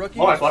Oh, that a rookie?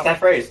 Lawrence, what's that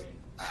phrase?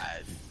 I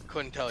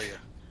couldn't tell you.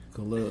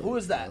 Khalil. Who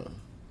is that?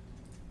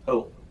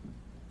 Oh,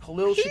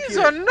 Khalil He's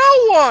Shakir. a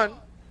no one.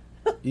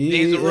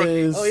 He's a rookie.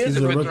 Oh, he is he's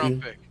a a fifth rookie.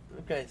 round pick.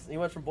 Okay, so he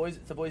went from Boise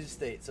to Boise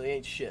State, so he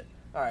ain't shit.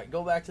 All right,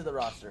 go back to the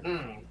roster.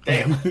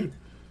 damn.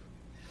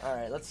 All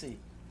right, let's see.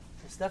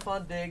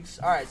 Stephon Diggs.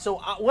 All right, so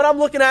what I'm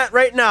looking at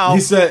right now.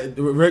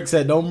 Rick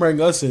said, "Don't bring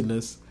us in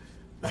this."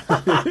 All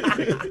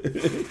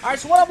right,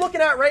 so what I'm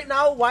looking at right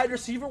now, wide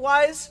receiver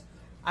wise,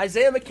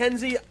 Isaiah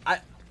McKenzie.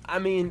 I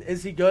mean,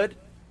 is he good?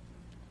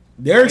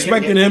 They're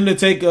expecting him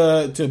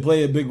to to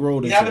play a big role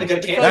this He's having year.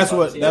 a good camp. That's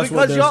what Because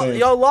they're saying.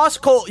 y'all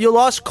lost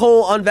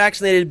Cole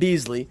unvaccinated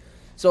Beasley,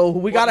 so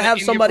we got to have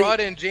somebody. You brought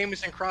in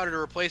Jamison Crowder to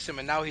replace him,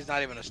 and now he's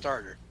not even a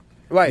starter.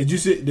 Right.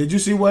 Did you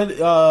see what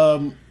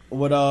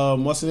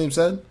what's his name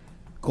said?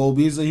 Cole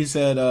Beasley. He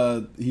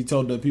said he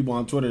told the people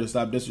on Twitter to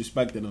stop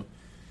disrespecting him.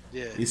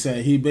 Yeah.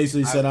 He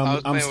basically said I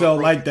was I'm playing still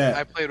with like that.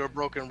 I played with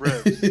broken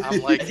ribs.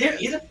 I'm like,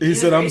 He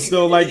said I'm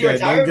still like that.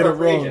 Don't get it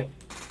wrong.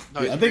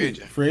 no, he's I a think free it's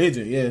agent. free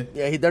agent. Yeah.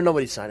 Yeah, there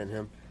nobody's signing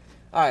him.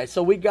 All right,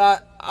 so we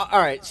got. All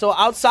right, so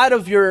I'll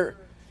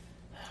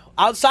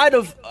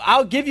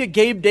give you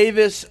Gabe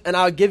Davis and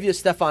I'll give you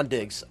Stephon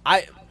Diggs.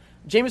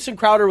 Jamison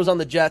Crowder was on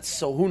the Jets,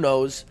 so who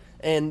knows?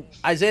 And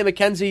Isaiah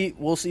McKenzie,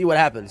 we'll see what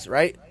happens,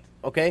 right?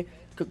 Okay.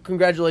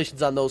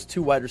 Congratulations on those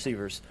two wide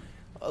receivers.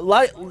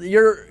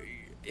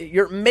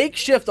 Your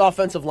makeshift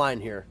offensive line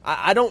here.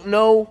 I don't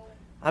know.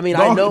 I mean,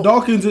 I know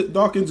Dawkins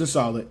is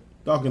solid.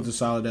 Dawkins is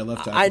solid at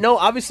left tackle. I know.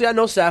 Obviously, I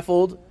know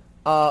Saffold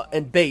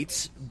and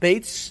Bates.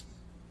 Bates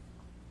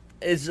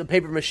is a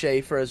paper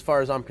mache for as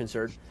far as I'm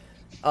concerned.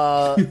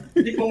 And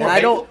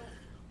I don't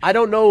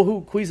know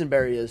who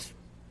Quisenberry is.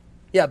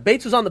 Yeah,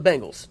 Bates was on the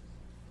Bengals.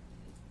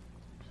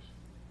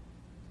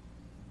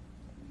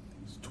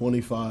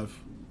 25.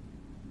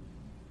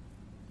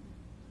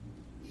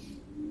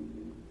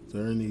 Is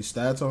there any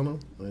stats on him?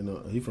 I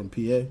know he from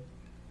PA.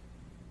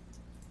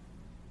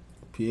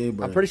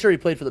 But I'm pretty sure he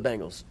played for the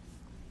Bengals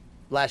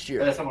last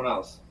year. There's someone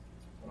else.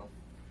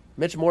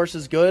 Mitch Morse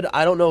is good.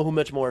 I don't know who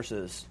Mitch Morse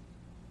is.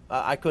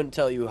 I couldn't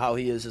tell you how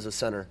he is as a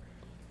center.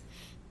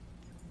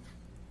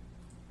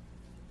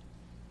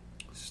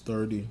 He's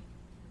 30.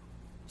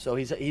 So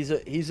he's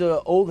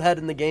a old head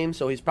in the game.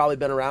 So he's probably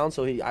been around.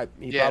 So He's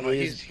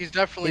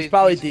definitely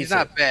probably he's decent.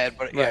 not bad,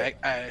 but Right.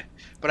 I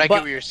get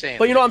what you're saying.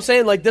 But you know what I'm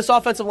saying? Like, this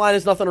offensive line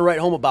is nothing to write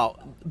home about.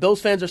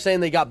 Bills fans are saying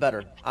they got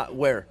better.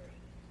 Where?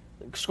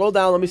 Scroll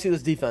down. Let me see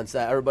this defense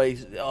that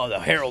everybody's. Oh, the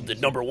heralded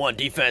 #1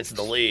 defense in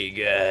the league.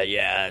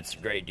 Yeah, it's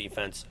great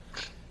defense.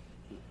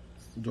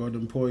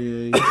 Jordan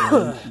Poyer,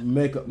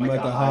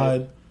 Micah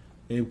Hyde,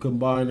 they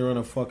combined to run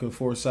a fucking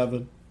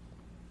 4.7.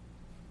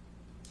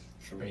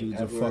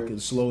 Dudes are fucking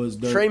slow as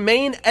dirt.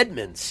 Tremaine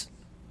Edmonds.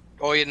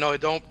 Oh yeah, no,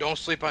 don't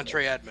sleep on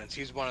Trey Edmonds.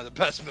 He's one of the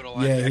best middle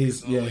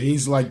linebackers.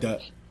 He's like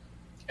that.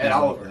 And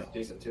Oliver,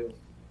 decent too.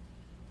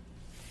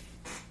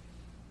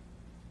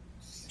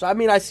 So I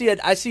mean, I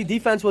see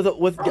defense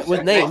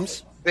with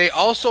names. They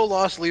also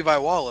lost Levi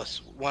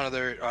Wallace, one of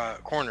their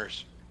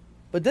corners.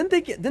 But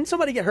didn't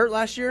somebody get hurt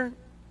last year?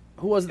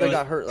 Who was it that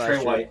got hurt last year?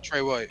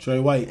 Trey White. Trey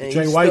White. And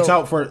Trey he's White's still-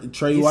 out for.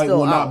 Trey he's White still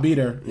will not out. be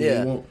there.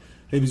 Yeah. He won't.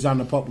 He's on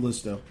the pup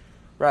list though.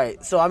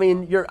 Right. So I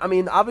mean,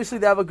 obviously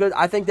they have a good.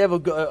 I think they have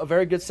a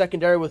very good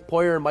secondary with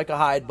Poyer and Micah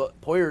Hyde, but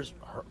Poyer's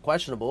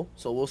questionable.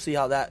 So we'll see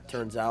how that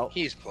turns out.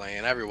 He's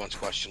playing. Everyone's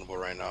questionable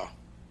right now.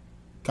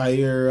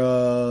 Kair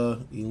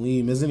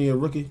Elam, isn't he a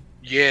rookie?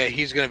 Yeah,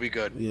 he's gonna be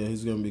good. Yeah,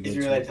 he's gonna be good. Is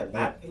he too. related to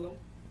Matt?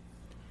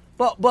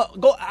 But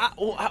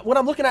what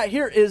I'm looking at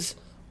here is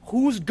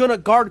who's gonna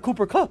guard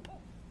Cooper Kupp?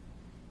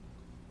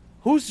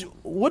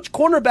 Which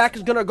cornerback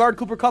is gonna guard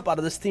Cooper Kupp out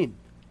of this team?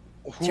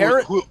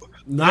 They're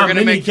Not gonna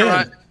many make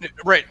can.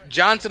 right.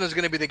 Johnson is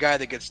gonna be the guy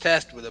that gets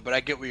tasked with it, but I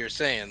get what you're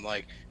saying.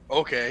 Like,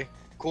 okay,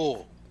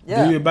 cool.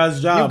 Yeah. Do your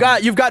best job.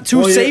 You've got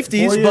two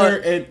safeties,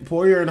 but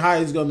Poyer and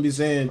Hyde is gonna be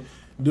saying,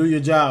 "Do your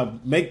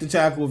job. Make the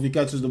tackle if he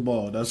catches the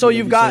ball." That's so what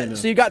you've they'll be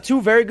saying got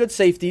two very good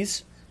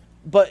safeties,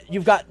 but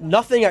you've got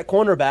nothing at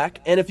cornerback.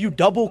 And if you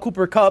double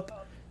Cooper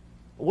Kupp,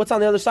 what's on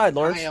the other side,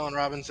 Lawrence? Hi, Allen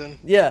Robinson.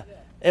 Yeah,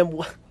 and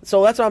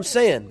so that's what I'm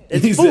saying.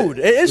 It's He food.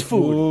 said, It is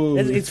food.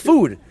 It's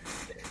food.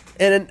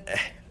 And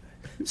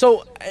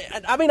so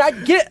I mean, I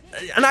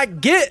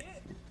get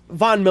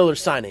Von Miller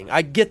signing.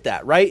 I get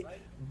that, right?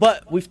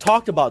 But we've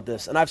talked about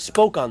this, and I've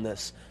spoke on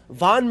this.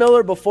 Von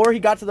Miller, before he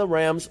got to the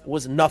Rams,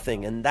 was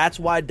nothing, and that's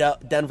why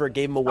Denver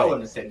gave him I away.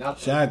 wouldn't say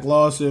nothing. Shaq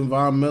Lawson,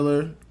 Von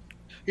Miller.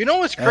 You know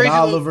what's And crazy?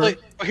 Oliver. Like,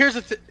 but here's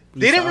the thing: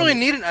 they didn't really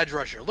solid. need an edge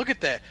rusher. Look at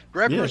that,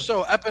 Greg Yeah.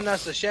 Rousseau,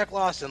 Epinesa, Shaq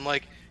Lawson.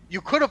 Like,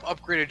 you could have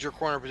upgraded your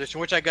corner position,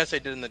 which I guess they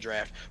did in the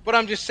draft. But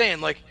I'm just saying,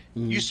 like,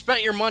 you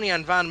spent your money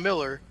on Von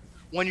Miller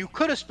when you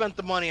could have spent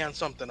the money on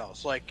something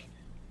else. Like,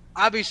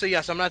 obviously,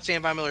 yes, I'm not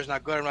saying Von Miller's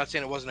not good. I'm not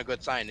saying it wasn't a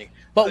good signing.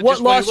 But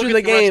what lost you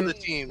the game?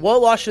 Team,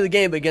 what lost you the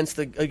game against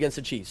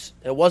the Chiefs?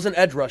 It wasn't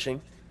edge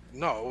rushing.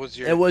 No,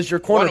 it was your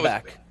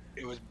cornerback.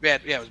 It was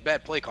bad. Yeah, it was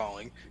bad play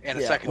calling and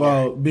a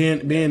secondary. Well,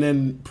 being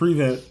in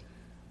prevent,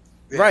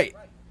 right.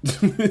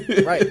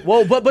 Right.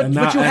 Well, but you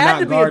had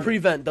to be a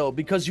prevent though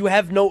because you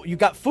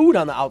got food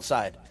on the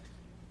outside.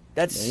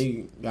 That's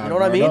you know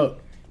what I mean.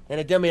 Up. And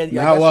it didn't.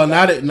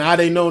 Now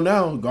they know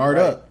now. Guard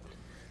up.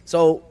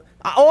 So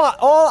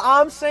all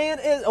I'm saying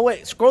is,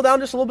 wait, scroll down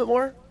just a little bit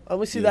more. Let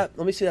me see that.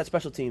 Let me see that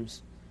special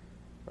teams.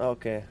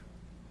 Okay.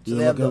 So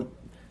they have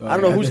I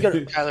don't know who's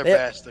gonna. Tyler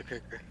Bass, the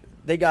kicker.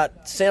 They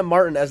got Sam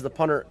Martin as the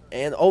punter,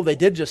 and they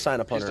did just sign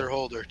a punter. He's their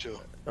holder too.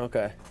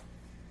 Okay.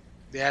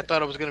 Yeah, I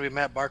thought it was going to be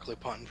Matt Barkley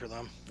punting for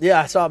them.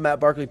 Yeah, I saw Matt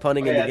Barkley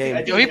punting in the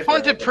game. He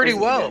punted pretty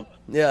well.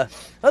 Yeah.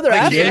 Oh, they're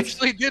athletes. He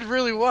actually did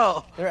really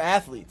well. They're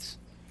athletes.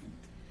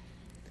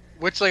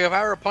 Which, if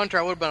I were a punter,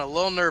 I would have been a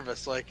little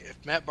nervous.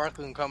 If Matt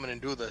Barkley can come in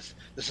and do this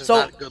is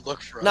not a good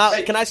look for us. Now,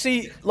 can I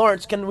see,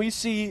 Lawrence, can we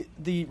see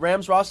the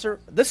Rams roster?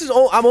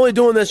 I'm only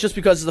doing this just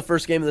because it's the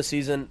first game of the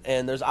season,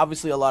 and there's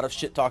obviously a lot of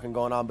shit talking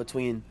going on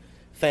between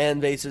fan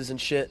bases and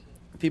shit.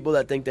 People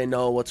that think they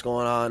know what's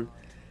going on.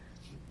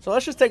 So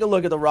let's just take a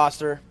look at the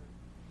roster.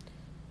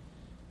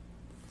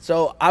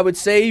 So I would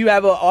say you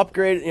have an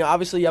upgrade.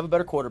 Obviously you have a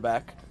better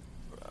quarterback.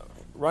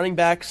 Running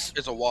backs.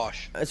 It's a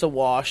wash. It's a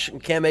wash.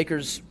 And Cam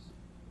Akers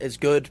is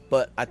good,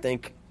 but I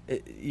think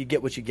you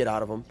get what you get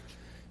out of him.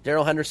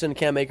 Darrell Henderson,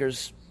 Cam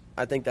Akers,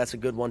 I think that's a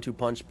good 1-2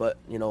 punch, but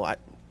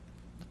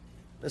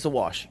it's a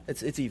wash.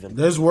 It's even.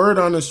 There's word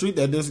on the street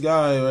that this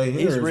guy right here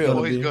he's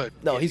real. He's good.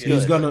 No, he's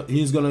good.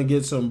 He's gonna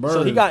get some burn.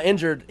 So he got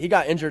injured. He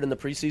got injured in the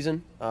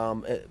preseason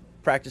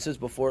practices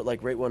before,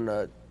 right when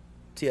the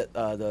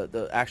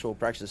actual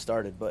practices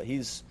started. But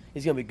he's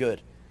gonna be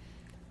good.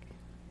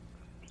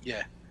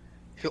 Yeah,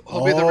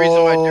 he'll be the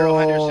reason why Darrell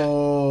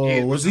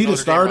Henderson. Was he the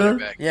starter?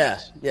 Yeah.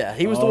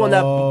 He was the one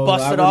that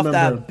busted off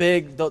that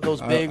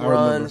those big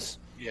runs.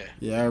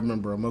 Yeah, I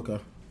remember him. Okay.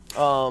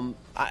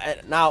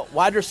 Now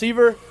wide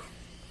receiver.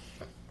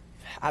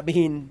 I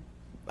mean,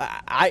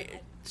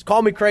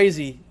 call me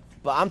crazy,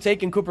 but I'm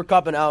taking Cooper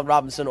Kupp and Allen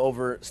Robinson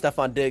over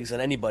Stephon Diggs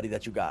and anybody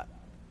that you got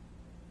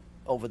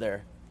over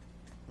there.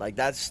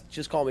 That's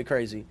just call me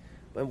crazy.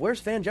 And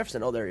where's Van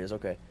Jefferson? Oh, there he is.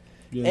 Okay.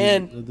 Yeah,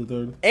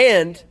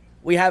 and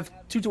we have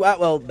Tutu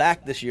Atwell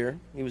back this year.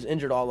 He was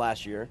injured all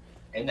last year.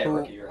 And that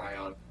rookie you're high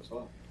on as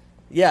well.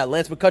 Yeah,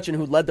 Lance McCutcheon,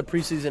 who led the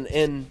preseason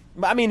in.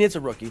 I mean, it's a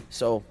rookie,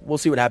 so we'll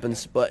see what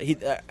happens. But he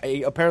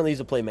apparently he's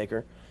a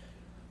playmaker.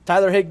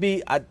 Tyler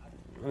Higbee, I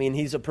mean,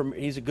 he's a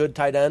good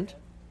tight end.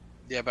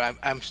 Yeah, but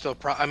I'm still.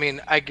 I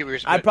get what you're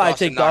saying. I'd probably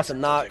take Dawson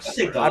Knox.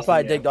 I'd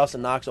probably take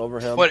Dawson Knox over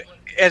him. But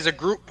as a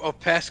group of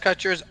pass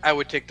catchers, I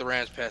would take the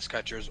Rams pass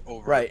catchers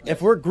over. Right.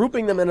 If we're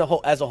grouping them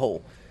as a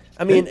whole.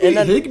 I mean,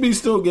 Higbee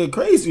still get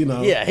crazy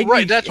now. Yeah, Higbee,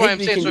 right. That's why I'm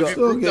Higbee saying. So if you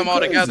group them all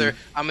crazy together,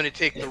 I'm going to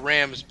take the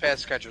Rams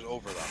pass catchers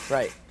over them.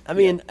 Right. I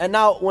mean, and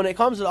now when it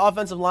comes to the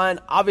offensive line,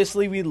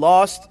 obviously we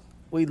lost.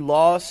 What's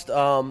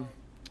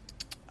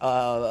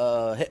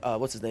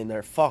his name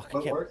there?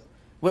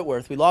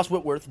 Whitworth. We lost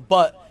Whitworth,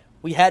 but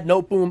we had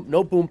Noteboom.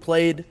 Noteboom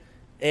played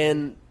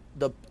in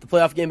the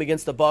playoff game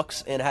against the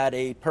Bucs and had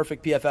a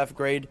perfect PFF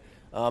grade.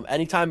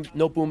 Anytime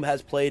Noteboom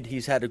has played,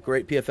 he's had a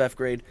great PFF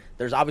grade.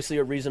 There's obviously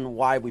a reason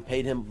why we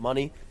paid him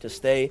money to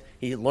stay.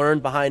 He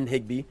learned behind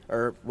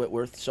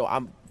Whitworth, so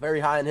I'm very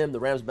high on him.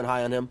 The Rams have been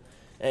high on him,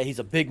 and he's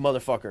a big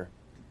motherfucker.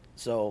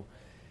 So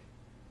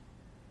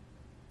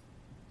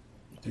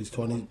he's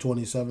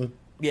 27.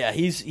 Yeah,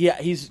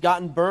 he's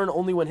gotten burned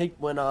only when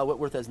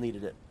Whitworth has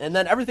needed it, and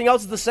then everything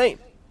else is the same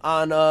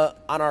on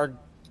our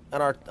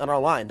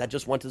line that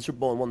just went to the Super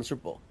Bowl and won the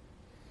Super Bowl.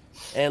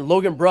 And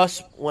Logan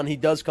Bruss, when he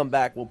does come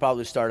back, will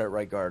probably start at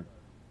right guard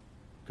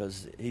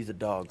because he's a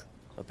dog,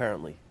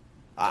 apparently.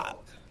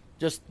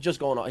 Just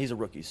going on, he's a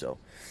rookie, so.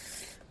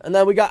 And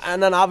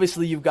then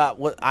obviously you've got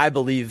what I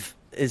believe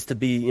is to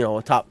be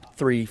a top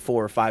 3,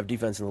 4, or 5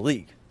 defense in the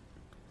league.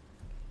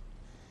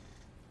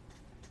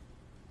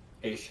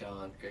 Hey,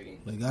 Sean, Greg.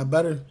 They got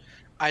better.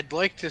 I'd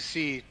like to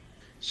see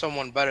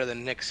someone better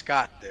than Nick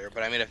Scott there,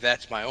 but I mean, if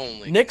that's my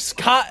only. Nick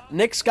Scott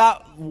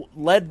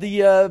led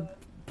the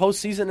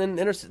postseason in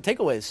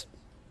takeaways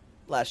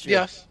last year.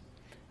 Yes.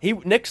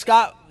 Nick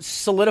Scott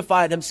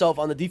solidified himself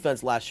on the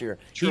defense last year.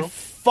 True. He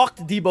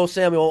fucked Deebo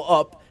Samuel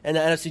up in the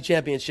NFC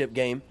Championship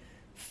game,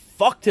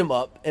 fucked him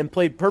up, and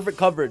played perfect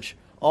coverage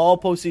all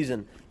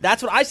postseason.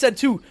 That's what I said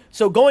too.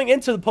 So going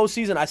into the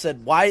postseason, I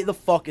said, why the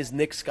fuck is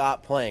Nick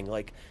Scott playing?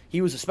 He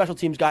was a special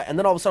teams guy, and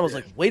then all of a sudden I was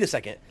like, wait a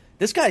second.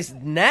 This guy's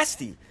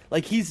nasty.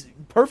 He's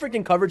perfect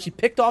in coverage. He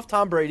picked off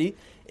Tom Brady.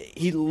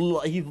 He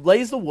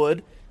lays the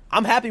wood.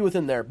 I'm happy with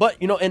him there. But,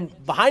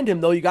 and behind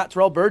him, though, you got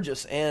Terrell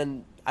Burgess,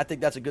 and I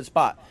think that's a good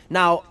spot.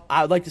 Now,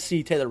 I would like to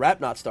see Taylor Rapp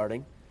not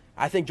starting.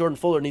 I think Jordan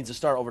Fuller needs to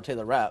start over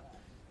Taylor Rapp.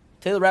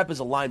 Taylor Rapp is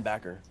a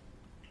linebacker.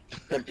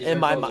 In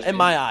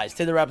my eyes,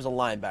 Taylor Rapp is a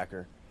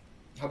linebacker.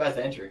 How about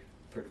the injury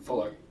for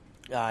Fuller?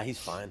 He's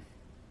fine.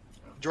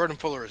 Jordan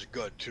Fuller is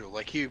good too.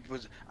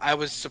 I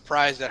was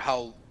surprised at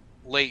how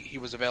late he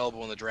was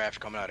available in the draft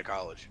coming out of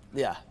college.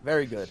 Yeah,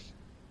 very good.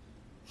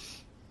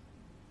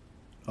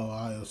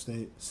 Ohio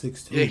State,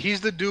 16. Yeah, he's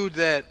the dude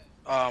that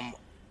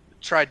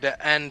tried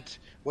to end,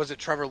 was it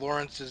Trevor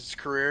Lawrence's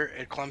career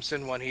at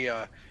Clemson when he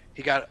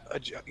got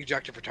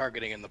ejected for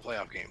targeting in the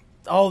playoff game.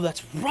 Oh,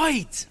 that's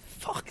right.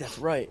 Fuck, that's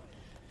right.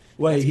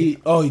 Wait, he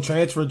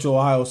transferred to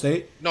Ohio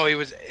State? No, he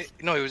was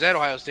at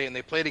Ohio State and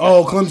they played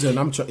against Clemson.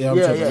 I'm tripping.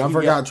 I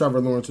forgot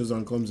Trevor Lawrence was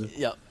on Clemson.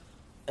 Yep.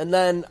 And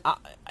then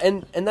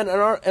and then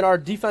in our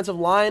defensive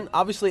line,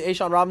 obviously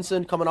A'Shawn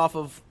Robinson coming off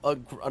of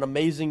an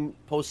amazing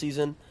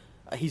postseason.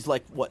 He's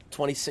like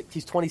 26.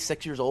 He's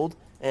 26 years old,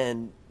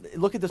 and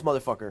look at this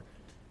motherfucker.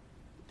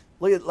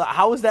 Look at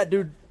how is that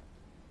dude?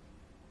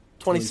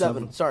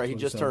 27. Sorry, he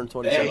just turned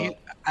 27. Yeah,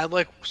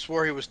 I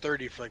swore he was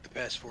 30 for like the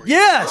past 4 years.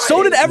 Yeah,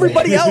 so did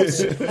everybody else.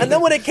 And then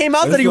when it came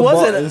out that he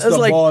wasn't, it was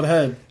like bald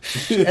head.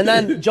 And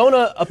then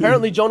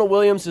Jonah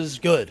Williams is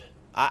good.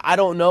 I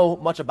don't know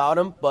much about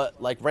him,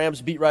 but like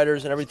Rams beat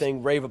writers and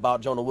everything rave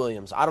about Jonah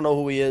Williams. I don't know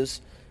who he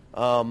is.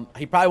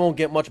 He probably won't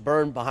get much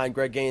burn behind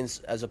Greg Gaines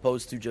as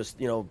opposed to just,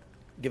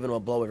 giving him a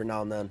blow every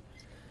now and then.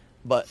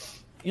 But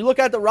you look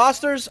at the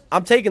rosters,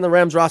 I'm taking the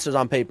Rams rosters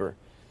on paper.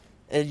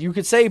 And you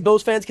could say,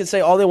 Bills fans can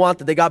say all they want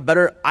that they got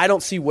better. I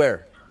don't see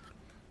where.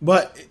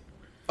 But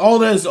all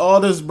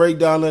this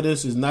breakdown of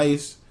this is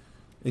nice.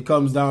 It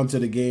comes down to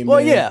the game.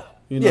 Well, man.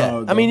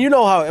 Yeah. I mean, you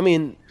know how. I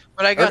mean,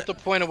 but I got the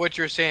point of what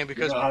you're saying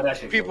because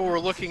people were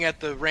looking at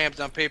the Rams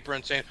on paper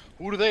and saying,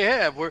 "Who do they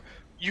have?" Where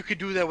you could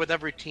do that with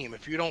every team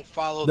if you don't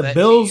follow the that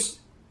Bills.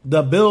 team.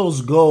 The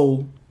Bills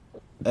go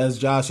as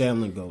Josh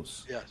Allen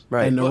goes. Yes,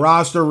 right. And the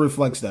roster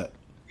reflects that.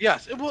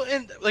 Yes,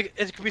 and like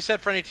it could be said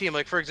for any team.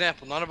 Like for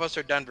example, none of us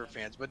are Denver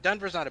fans, but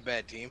Denver's not a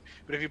bad team.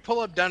 But if you pull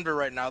up Denver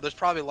right now, there's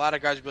probably a lot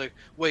of guys who'd be like,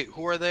 "Wait,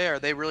 who are they? Are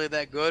they really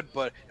that good?"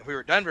 But if we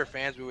were Denver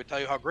fans, we would tell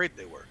you how great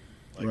they were.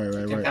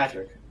 Right. Tim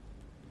Patrick.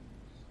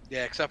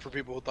 Yeah, except for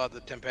people who thought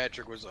that Tim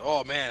Patrick was,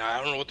 oh man, I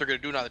don't know what they're going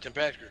to do now that Tim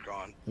Patrick's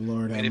gone.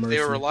 Lord and if they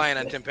were relying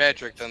on Tim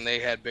Patrick, then they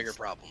had bigger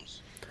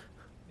problems.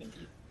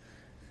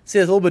 See,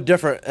 it's a little bit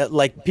different.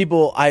 Like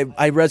people,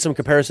 I read some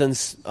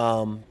comparisons.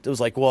 It was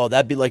like, well,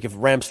 that'd be like if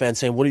Rams fans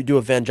saying, "What do you do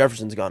if Van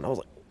Jefferson's gone?" I was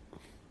like,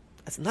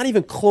 that's not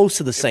even close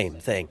to the same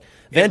thing.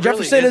 Van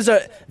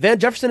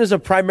Jefferson is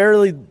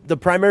primarily the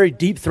primary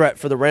deep threat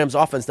for the Rams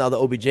offense now that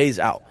OBJ's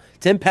out.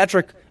 Tim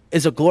Patrick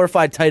is a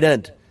glorified tight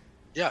end.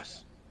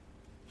 Yes.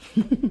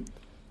 Did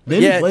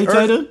he play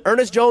tight end?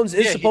 Ernest Jones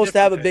is supposed to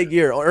have a big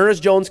year.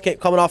 Ernest Jones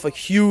coming off a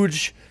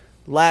huge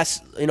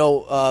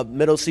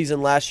middle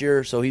season last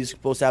year, so he's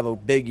supposed to have a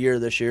big year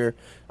this year.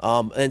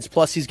 And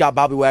plus he's got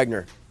Bobby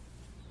Wagner.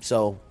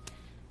 So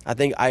I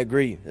think I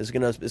agree. It's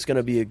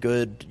gonna be a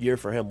good year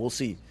for him. We'll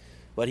see.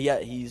 But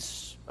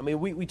he's I mean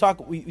we talk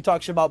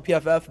shit about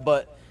PFF,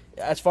 but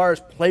as far as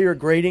player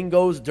grading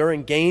goes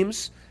during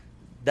games,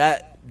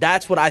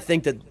 that's what I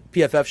think that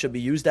PFF should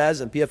be used as,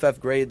 and PFF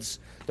grades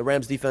the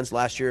Rams defense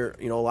last year,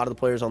 a lot of the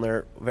players on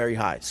there very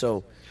high.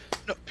 So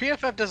no,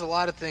 PFF does a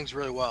lot of things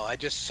really well. I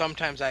just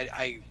sometimes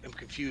I am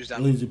confused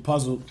on leaves you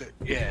puzzled.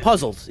 Yeah.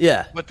 Puzzled,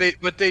 yeah. But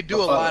they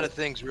do a lot of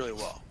things really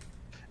well.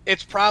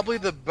 It's probably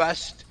the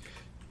best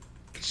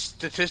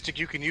statistic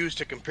you can use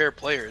to compare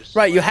players.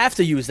 Right, you have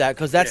to use that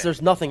because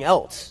there's nothing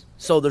else.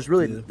 So there's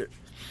really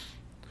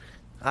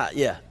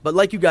But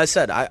like you guys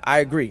said, I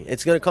agree.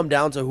 It's going to come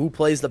down to who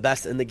plays the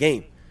best in the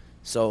game.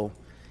 So,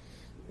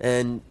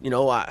 and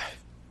the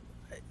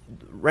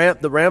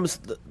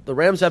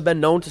Rams have been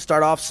known to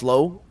start off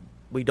slow.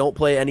 We don't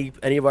play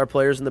any of our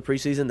players in the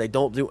preseason. They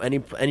don't do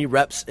any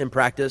reps in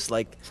practice.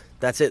 Like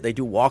that's it. They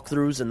do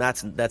walkthroughs, and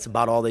that's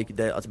about all they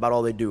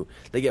do.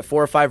 They get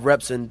 4 or 5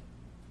 reps in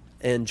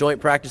joint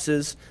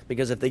practices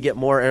because if they get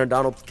more, Aaron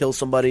Donald kills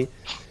somebody.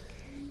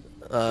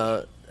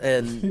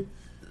 And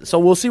so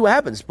we'll see what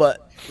happens.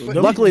 But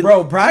luckily,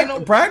 bro,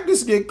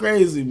 practice get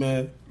crazy,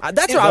 man.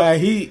 That's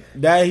right.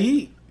 That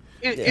heat.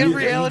 In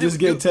reality, you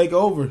just take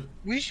over.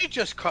 We should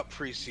just cut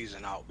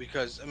preseason out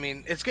because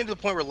it's getting to the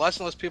point where less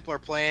and less people are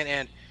playing,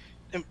 and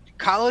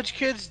college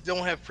kids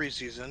don't have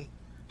preseason.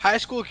 High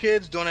school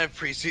kids don't have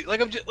preseason.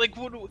 Like I'm just like,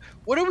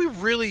 what are we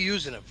really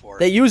using it for?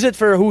 They use it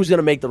for who's going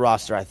to make the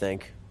roster, I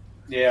think.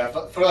 Yeah,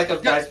 for like a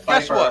guys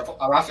guess what?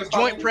 A roster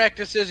joint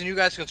practices, and you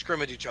guys can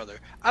scrimmage each other.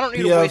 I don't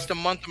need to waste a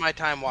month of my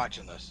time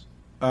watching this.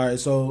 All right,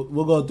 so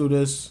we'll go through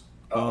this.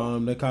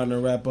 To kind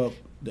of wrap up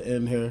the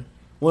end here.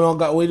 We'll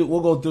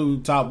go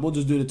through top. We'll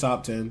just do the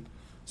top 10.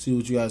 See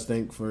what you guys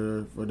think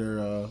for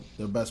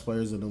their best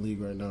players in the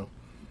league right now.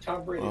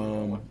 Tom Brady.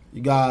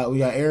 We got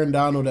Aaron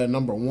Donald at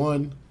number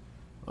 1,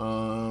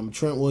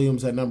 Trent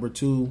Williams at number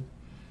 2,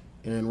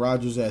 Aaron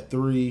Rodgers at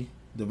 3,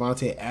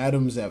 Devontae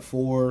Adams at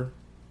 4,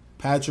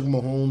 Patrick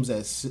Mahomes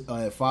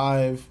at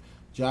 5,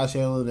 Josh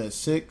Allen at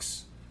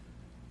 6,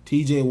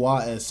 T.J.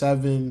 Watt at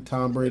 7,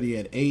 Tom Brady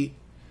at 8,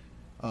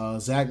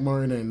 Zach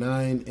Martin at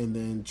 9, and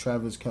then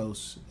Travis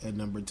Kelce at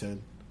number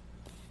 10.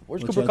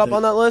 Where's Cooper Kupp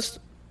on that list?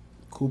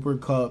 Cooper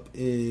Kupp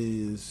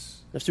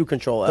is... Let's do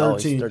Control 13. L.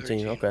 He's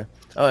 13. Okay.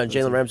 Oh, and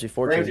Jalen Ramsey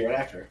 14. Ramsey right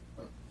after.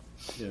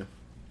 Yeah.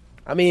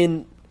 I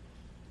mean,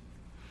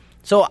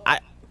 so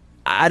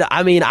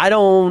I mean, I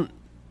don't.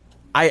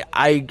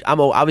 I'm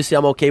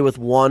okay with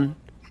 1.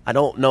 I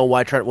don't know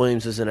why Trent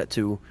Williams is in at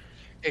 2.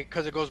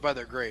 Because it goes by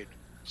their grade.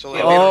 So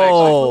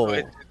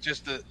like, it's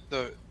just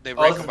they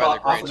rank them by their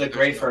grade. Off of the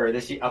grade for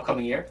this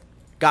upcoming year.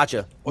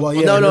 Gotcha. Well,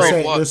 yeah,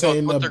 they're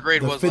saying what their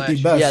grade was 50 last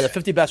best. year. Yeah, the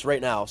 50 best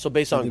right now. So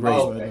based on grade.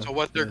 Right so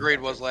what their grade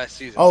was last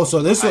season. Oh,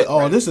 so this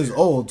is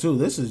old too.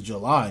 This is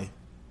July.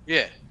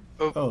 Yeah.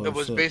 It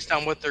was shit. based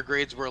on what their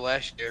grades were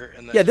last year.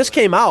 And Yeah, this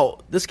came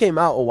out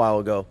a while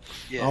ago.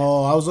 Yeah.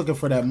 Oh, I was looking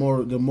for the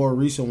more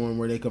recent one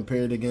where they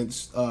compared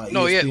against.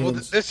 No, yeah. Well,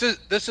 this is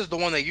the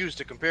one they used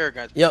to compare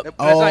against. Yep. It's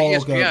not ESPN.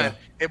 Okay.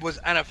 It was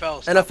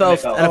NFL.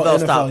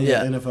 NFL top.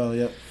 Yeah. NFL.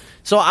 Yep.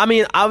 So, I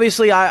mean,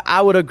 obviously,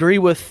 I would agree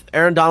with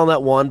Aaron Donald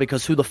at 1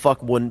 because who the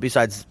fuck wouldn't,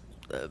 besides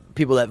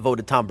people that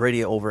voted Tom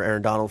Brady over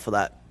Aaron Donald for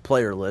that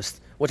player list,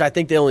 which I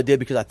think they only did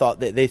because I thought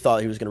they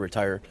thought he was going to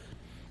retire.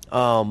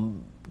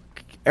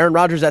 Aaron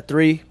Rodgers at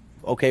 3,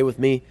 okay with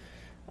me.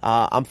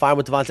 I'm fine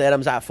with Devontae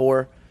Adams at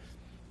 4.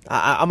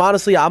 I'm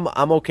honestly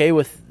okay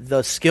with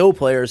the skill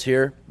players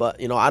here,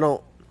 but,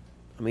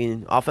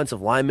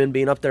 offensive linemen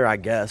being up there, I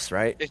guess,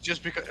 right? It's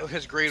just because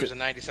his grade was a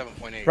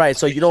 97.8. Right,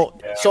 so you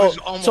don't. Yeah.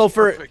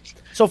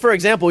 For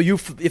example,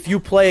 if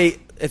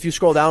you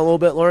scroll down a little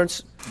bit,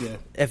 Lawrence. Yeah.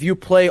 If you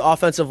play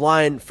offensive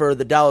line for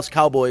the Dallas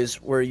Cowboys,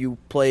 where you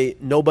play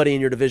nobody in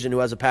your division who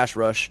has a pass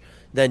rush,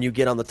 then you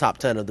get on the top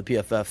 10 of the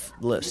PFF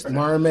list.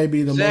 Martin may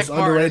be the most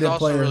underrated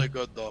player. Really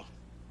good though.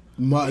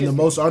 The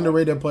most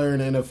underrated player in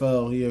the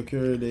NFL. He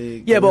occurred a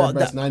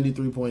best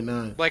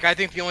 93.9. Like I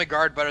think the only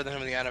guard better than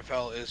him in the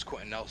NFL is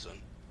Quentin Nelson.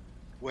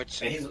 Which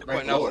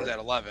Quentin Nelson's at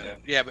 11.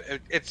 Yeah, but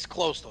it's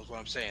close, though, is what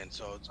I'm saying.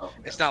 So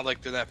it's not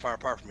like they're that far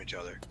apart from each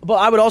other. But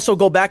I would also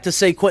go back to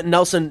say Quentin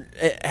Nelson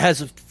has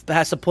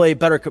to play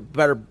better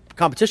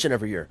competition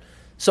every year.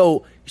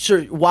 So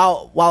sure,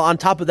 while on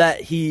top of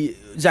that,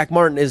 Zach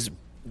Martin has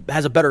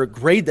a better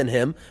grade than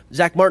him.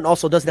 Zach Martin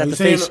also doesn't have to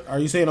face. Are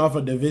you saying off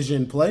a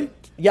division play?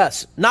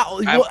 Yes,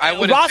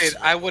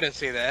 I wouldn't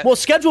say that. Well,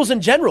 schedules in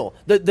general,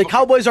 the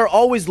Cowboys are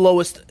always the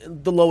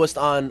lowest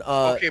on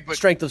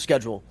strength of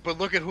schedule. But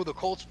look at who the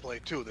Colts play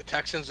too. The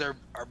Texans are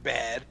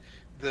bad.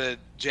 The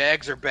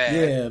Jags are bad.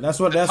 Yeah, that's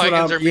what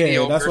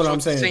I'm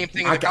saying. Same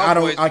thing. I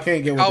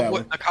can't get with that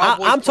one.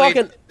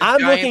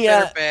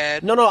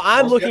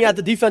 I'm looking at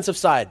the defensive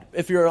side.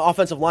 If you're an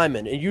offensive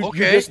lineman, and you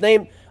just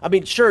named, I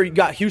mean, sure you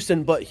got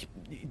Houston, but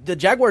the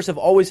Jaguars have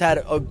always had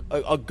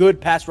a good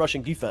pass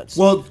rushing defense.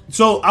 Well,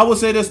 so I would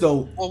say this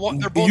though. Well,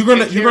 you're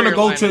gonna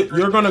go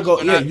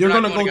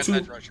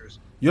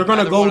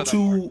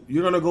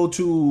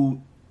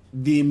to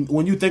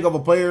when you think of a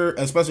player,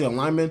 especially a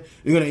lineman,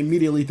 you're gonna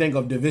immediately think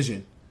of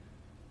division.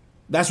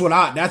 That's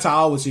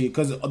how I would see it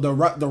because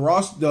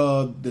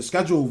the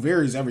schedule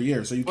varies every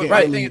year, so you can't.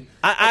 Right,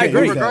 I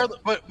agree.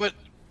 But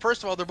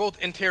first of all, they're both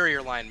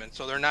interior linemen,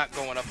 so they're not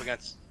going up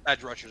against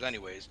edge rushers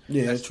anyways.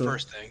 Yeah, that's the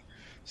first thing.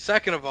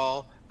 Second of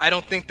all, I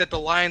don't think that the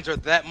Lions are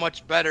that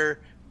much better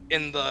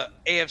in the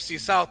AFC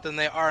South than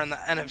they are in the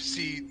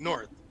NFC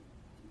North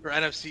or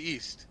NFC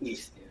East.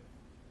 East.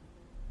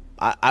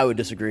 Yeah. I would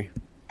disagree.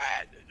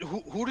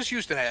 Who does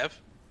Houston have?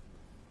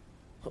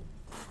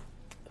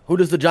 Who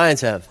does the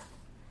Giants have?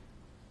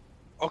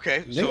 Okay,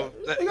 they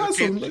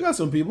got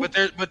some people. But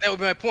that would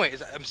be my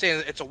point. I'm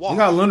saying it's a walk. You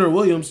got Leonard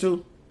Williams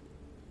too.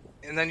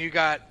 And then you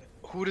got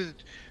who did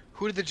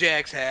the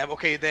Jags have?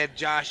 Okay, they had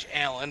Josh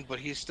Allen, but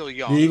he's still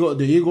young.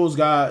 The Eagles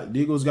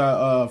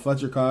got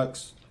Fletcher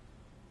Cox.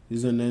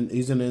 He's in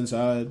the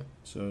inside.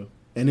 So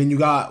and then you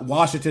got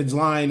Washington's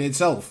line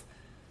itself.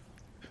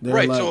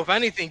 Right. So if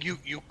anything,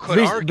 you could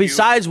argue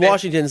besides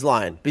Washington's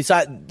line.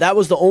 That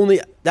was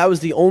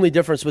the only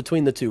difference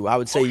between the two. I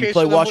would say you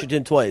play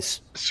Washington twice.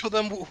 So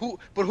then who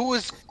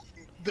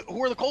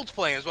are the Colts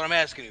playing is what I'm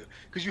asking you,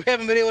 because you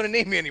haven't been able to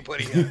name me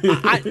anybody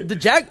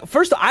yet.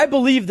 First, I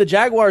believe the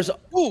Jaguars.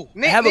 Ooh,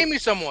 name me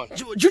someone.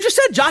 You just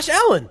said Josh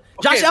Allen.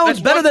 Josh Allen's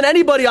better than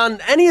anybody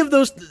on any of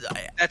those.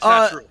 That's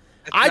not true.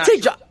 I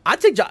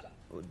take Josh.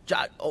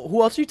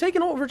 Who else are you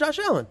taking over Josh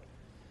Allen?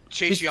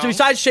 Chase Young.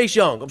 Besides Chase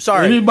Young, I'm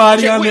sorry.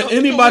 Anybody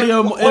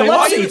in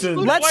Washington?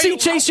 Let's see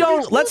Chase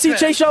Young. Let's see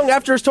Chase Young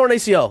after his torn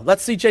ACL.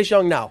 Let's see Chase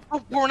Young now.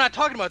 We're not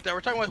talking about that.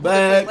 We're talking about who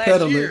they played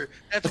last year.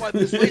 That's why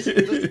this list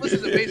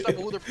isn't based off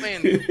of who they're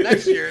playing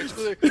next year. It's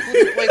who they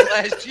played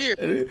last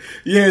year.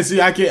 Yeah, see,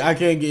 I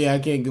can't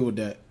get with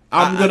that.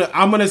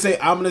 I'm gonna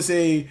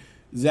say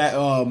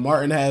Zach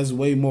Martin has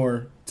way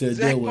more to deal with.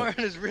 Zach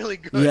Martin is really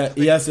good. Yeah,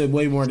 he has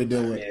way more to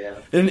deal with. Yeah.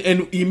 And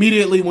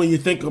immediately when you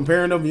think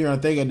comparing them, you're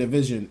gonna think of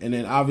division. And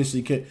then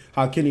obviously,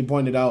 how Kenny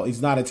pointed out,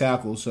 he's not a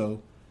tackle.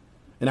 So,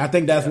 and I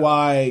think that's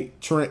why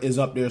Trent is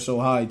up there so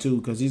high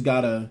too, because he's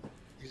got to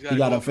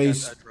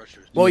face.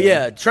 Well,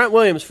 yeah, Trent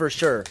Williams for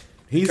sure.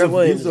 He's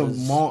a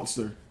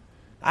monster.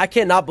 I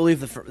cannot believe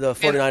the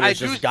 49ers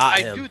just got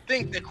him. I do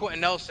think that Quentin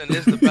Nelson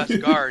is the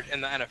best guard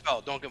in the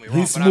NFL. Don't get me wrong.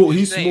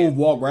 He's smooth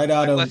walk right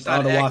out of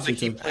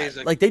Washington.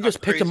 Like they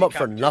just picked him up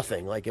for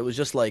nothing. Like it was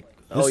just like.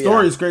 The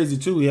story is crazy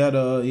too. He had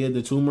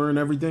the tumor and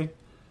everything.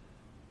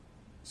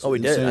 So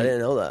he did. I didn't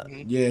know that.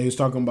 Yeah, he was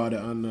talking about it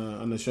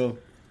on the show.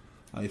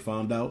 How he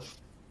found out.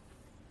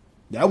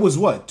 That was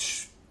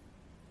what?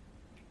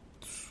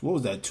 What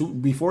was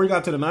that? Before he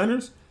got to the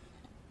Niners?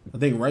 I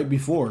think right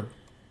before.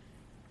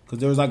 Because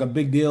there was like a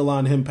big deal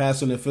on him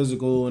passing the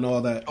physical and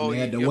all that. And they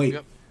had to wait.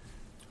 Yep.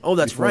 Oh,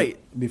 that's right.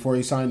 Before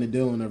he signed the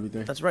deal and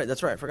everything. That's right.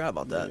 I forgot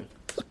about that.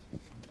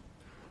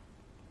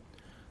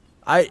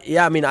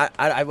 Yeah.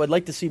 I would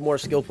like to see more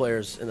skill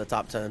players in the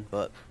top 10,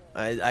 but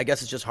I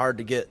guess it's just hard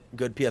to get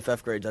good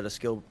PFF grades at a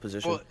skill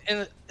position. Well,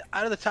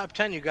 out of the top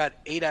 10, you got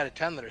 8 out of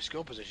 10 that are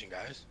skill position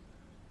guys.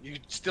 You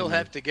still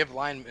have to give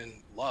linemen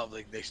love.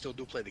 Like, they still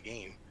do play the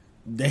game.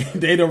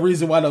 They the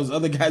reason why those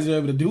other guys are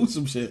able to do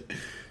some shit.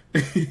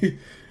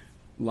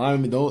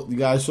 Linemen, you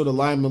guys show the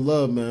linemen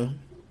love, man.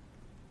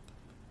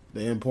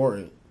 They're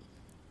important.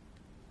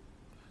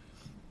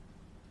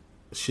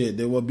 Shit,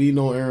 there will be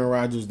no Aaron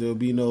Rodgers. There will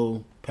be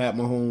no Pat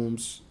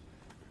Mahomes.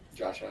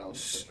 Josh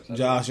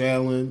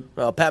Allen.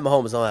 Well, Pat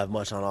Mahomes don't have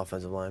much on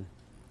offensive line.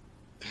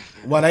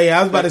 Well,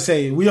 I was about to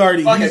say,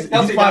 he's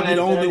probably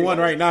the only one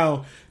right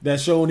now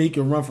that's showing he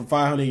can run for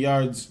 500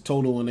 yards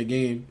total in a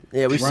game.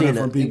 Yeah, we've seen it.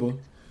 From people.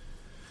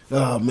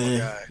 Oh,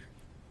 man.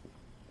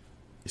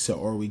 He said,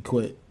 or we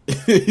quit.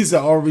 He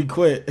said, or we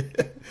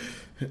quit.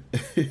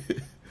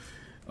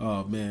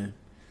 Oh, man.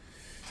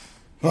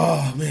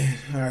 Oh, man.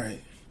 All right.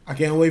 I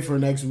can't wait for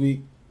next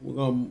week. We're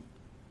going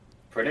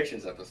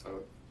predictions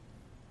episode.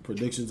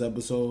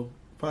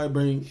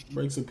 Probably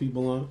bring some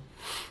people on.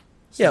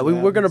 Yeah,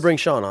 we're going to bring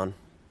Sean on.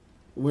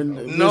 Already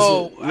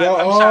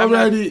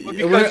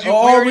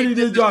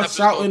did y'all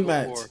shouting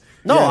match.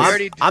 No,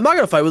 yes. I'm not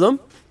going to fight with him.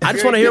 I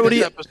just want to hear what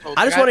he. I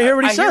just want to hear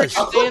what he says.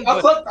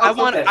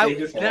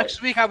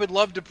 Next week, I would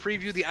love to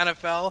preview the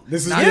NFL.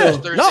 This is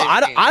good. No,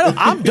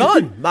 I'm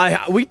done.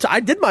 I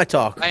did my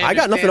talk. I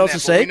got nothing else to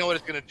say. We know what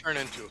it's going to turn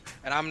into,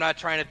 and I'm not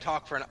trying to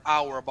talk for an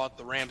hour about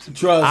the Rams.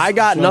 I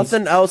got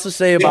nothing else to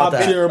say about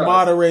that. Top-tier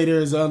moderator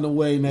is on the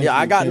way. Yeah,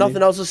 I got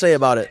nothing else to say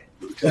about it.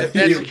 If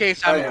that's the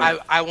case,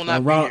 I will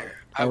not be here.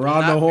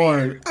 Around the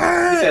horn.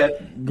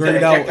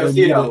 Great out.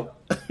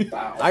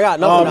 I got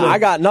nothing. I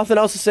got nothing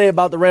else to say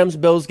about the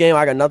Rams-Bills game.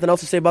 I got nothing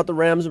else to say about the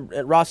Rams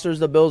rosters,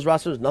 the Bills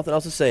rosters. Nothing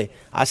else to say.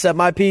 I said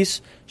my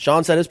piece.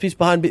 Sean said his piece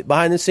behind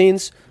the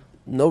scenes.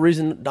 No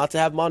reason not to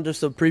have him on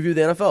just to preview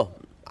the NFL.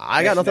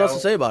 I got nothing else to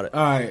say about it.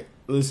 All right,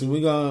 listen,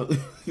 we're gonna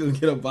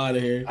get up out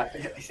of here. I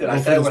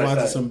said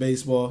watching some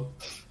baseball.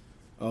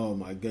 Oh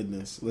my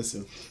goodness!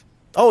 Listen.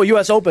 Oh,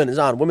 U.S. Open is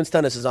on. Women's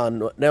tennis is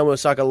on. Naomi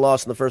Osaka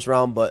lost in the first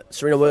round, but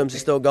Serena Williams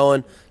is still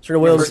going. Serena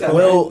Williams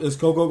is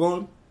Coco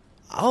going?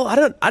 Oh,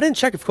 I didn't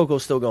check if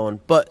Coco's still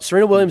going, but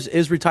Serena Williams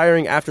is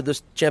retiring after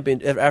this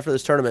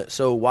tournament.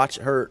 So watch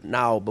her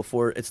now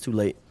before it's too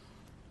late.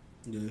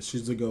 Yeah,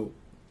 she's the GOAT.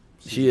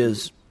 She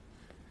is.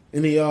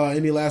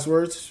 Any last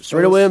words?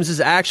 Serena Williams is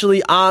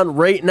actually on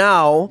right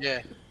now.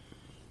 Yeah.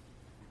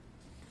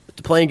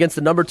 Playing against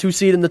the number 2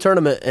 seed in the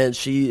tournament, and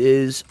she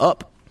is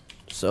up.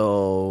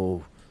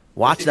 So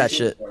watch that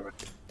shit.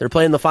 They're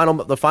playing the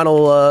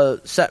final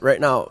set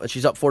right now, and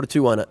she's up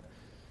 4-2 on it.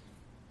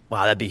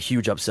 Wow, that'd be a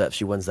huge upset if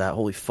she wins that.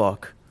 Holy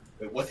fuck.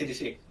 Wait, what's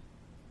CDC?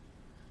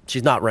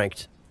 She's not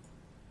ranked.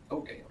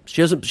 Okay.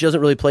 She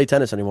doesn't really play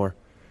tennis anymore.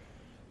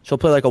 She'll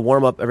play like a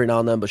warm up every now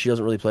and then, but she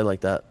doesn't really play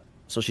like that.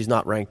 So she's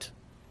not ranked.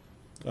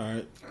 All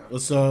right.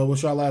 What's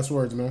your last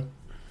words, man?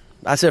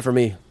 That's it for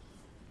me.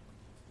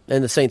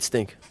 And the Saints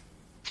stink.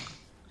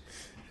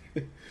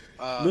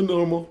 The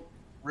normal.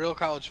 Real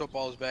college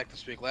football is back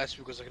this week. Last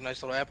week was like a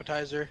nice little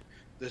appetizer.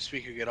 This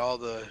week you get all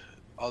the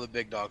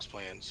big dogs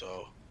playing.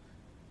 So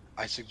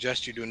I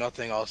suggest you do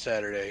nothing all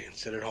Saturday and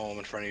sit at home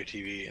in front of your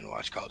TV and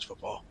watch college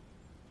football.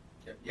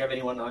 You have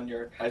anyone on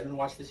your Heisman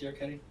watch this year,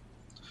 Kenny?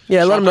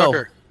 Yeah, let him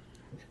know.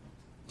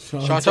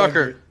 Sean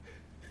Tucker.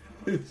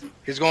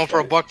 He's going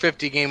for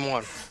 $150 game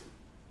 1.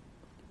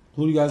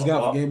 Who do you guys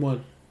got for game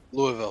 1?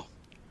 Louisville.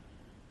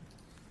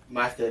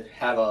 Might have to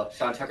have a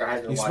Sean Tucker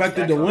Heisman.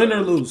 Expected to win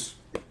or lose?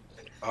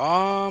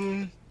 I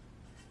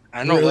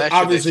know last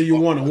year obviously you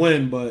want to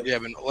win, but yeah,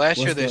 but last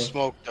year they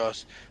smoked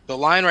us. The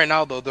line right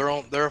now though, they're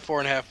a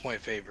 4.5 point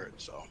favorite.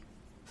 So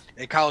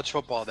in college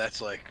football,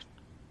 that's like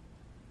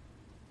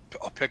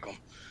I'll pick them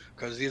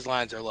because these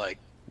lines are like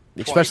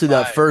especially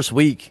 25. That first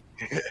week.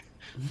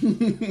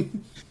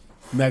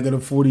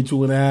 Negative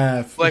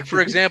 42.5. Like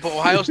for example,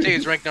 Ohio State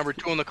is ranked number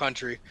 2 in the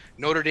country.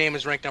 Notre Dame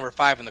is ranked number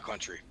 5 in the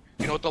country.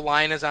 You know what the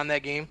line is on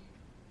that game?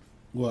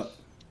 What?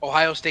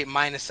 Ohio State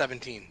minus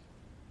 17.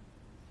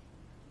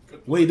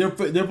 Wait, they're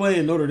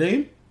playing Notre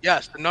Dame?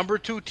 Yes, the number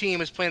 2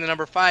 team is playing the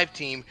number 5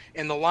 team,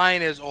 and the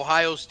line is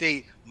Ohio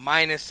State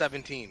minus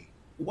 17.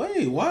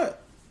 Wait,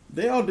 what?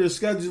 They out there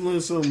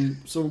scheduling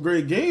some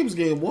great games.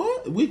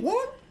 Week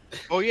 1?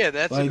 Oh yeah,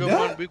 that's like a good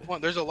one. Week 1.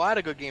 There's a lot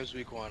of good games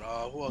week 1.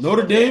 Who else?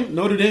 Notre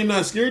Dame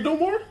not scared no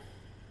more?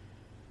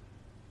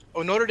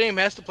 Oh, Notre Dame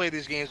has to play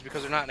these games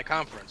because they're not in a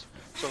conference.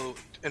 So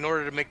in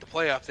order to make the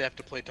playoffs, they have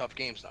to play tough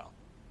games now.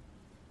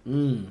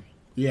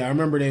 Yeah, I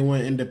remember they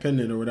went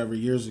independent or whatever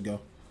years ago.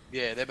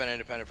 Yeah, they've been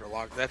independent for a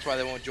long time. That's why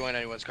they won't join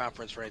anyone's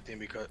conference for anything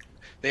because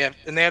they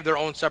have their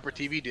own separate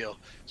TV deal,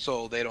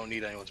 so they don't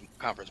need anyone's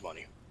conference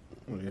money.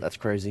 That's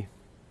crazy.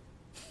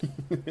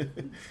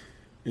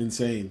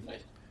 Insane. Nice.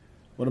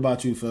 What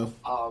about you, Phil?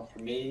 For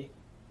me,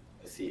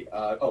 let's see.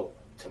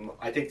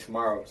 I think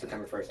tomorrow,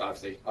 September 1st,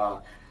 obviously,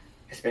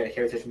 Hispanic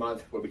Heritage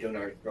Month, we'll be doing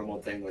our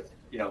normal thing with,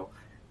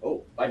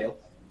 oh, bye, Neil.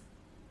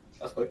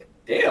 That was quick.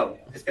 Damn,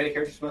 Hispanic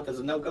Heritage Month is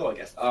a no-go, I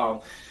guess.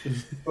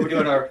 We'll be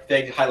doing our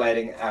thing,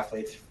 highlighting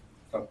athletes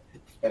from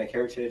Hispanic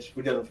Heritage.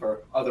 We did them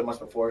for other months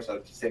before, so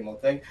it's the same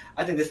old thing.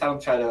 I think this time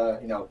try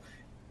to,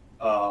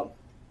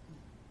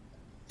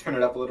 turn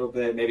it up a little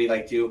bit, maybe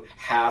like do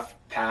half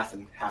past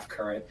and half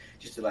current,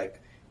 just to like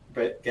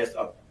get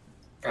a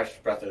fresh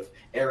breath of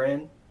air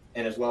in.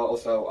 And as well,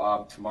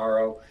 also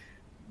tomorrow,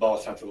 Ball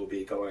Central will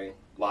be going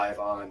live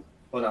on,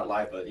 well, not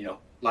live, but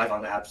live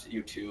on apps,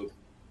 YouTube,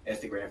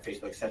 Instagram,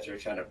 Facebook, etc.,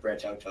 trying to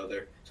branch out to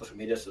other social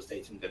media. So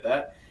stay tuned to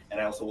that.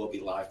 And I also will be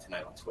live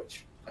tonight on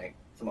Twitch playing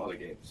some other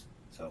games.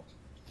 So,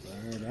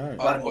 all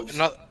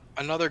right.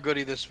 Another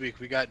goodie this week.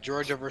 We got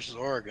Georgia versus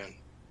Oregon.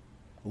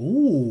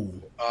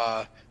 Ooh.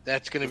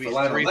 That's going to be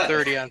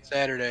 3:30 on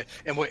Saturday,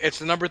 and it's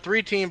the number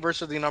 3 team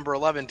versus the number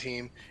 11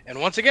 team.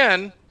 And once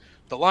again,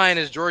 the line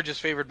is Georgia's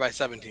favored by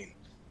 17.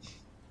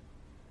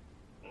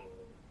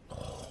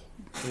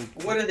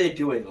 What are they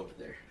doing over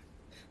there?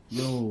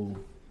 No.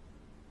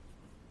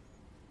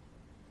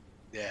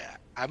 Yeah,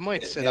 I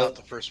might sit out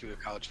the first week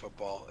of college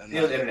football, and the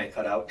internet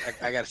cut out.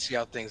 I got to see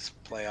how things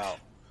play out.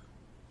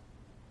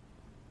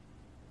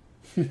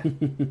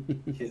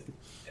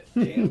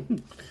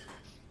 Damn.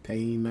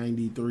 Pain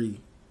 93.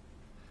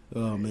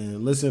 Oh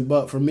man, listen.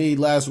 But for me,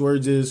 last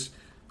words is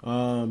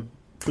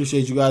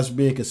appreciate you guys for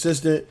being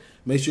consistent.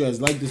 Make sure you guys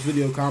like this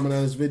video, comment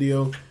on this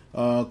video.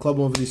 Club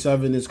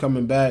 157 is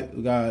coming back.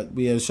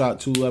 We had shot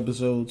 2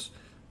 episodes.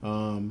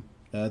 That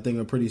I think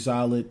are pretty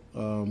solid.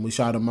 We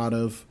shot them out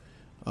of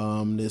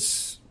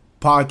this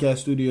podcast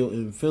studio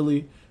in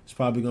Philly. It's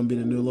probably gonna be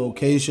the new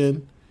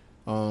location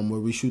where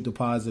we shoot the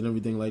pods and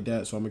everything like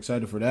that. So I'm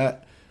excited for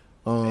that.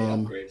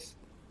 And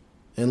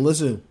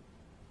listen.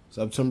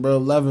 September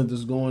 11th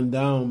is going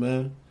down,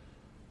 man.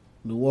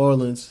 New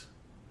Orleans.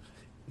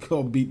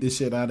 Gonna beat this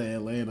shit out of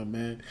Atlanta,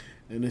 man.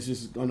 And it's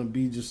just gonna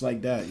be just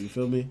like that, you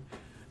feel me?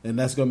 And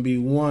that's gonna be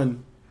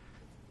one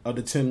of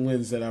the 10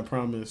 wins that I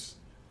promise.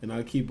 And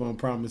I keep on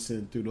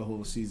promising through the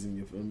whole season,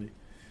 you feel me?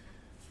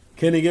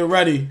 Kenny, get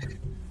ready.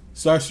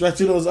 Start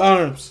stretching those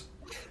arms.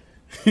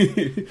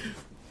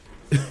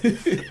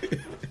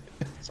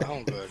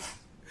 Sound good.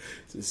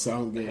 Just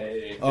sound good.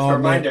 Hey, just a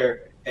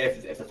reminder.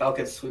 If the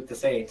Falcons sweep the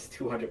Saints,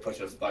 200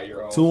 push-ups by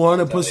your own.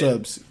 200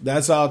 push-ups.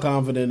 That's how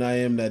confident I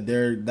am that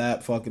they're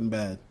that fucking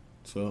bad.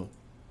 So,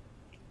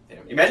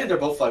 damn. Imagine they're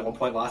both like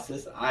 1-point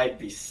losses. I'd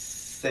be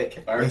sick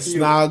if I were you. It's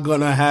not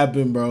gonna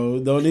happen, bro.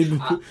 Don't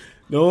even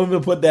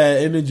put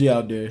that energy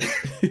out there.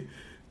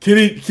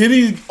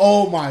 Kenny.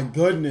 Oh my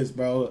goodness,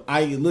 bro.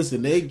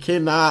 Listen. They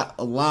cannot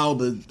allow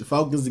the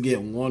Falcons to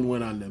get one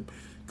win on them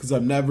because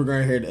I'm never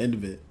gonna hear the end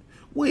of it.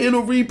 We in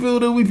a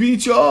rebuild and we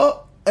beat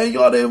y'all. And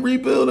y'all didn't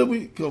rebuild and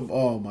we come.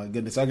 Oh my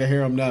goodness, I can hear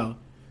them now.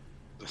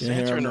 The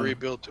Saints are in a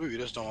rebuild too. You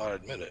just don't want to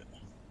admit it,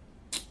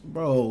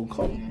 bro.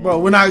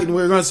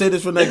 We're gonna say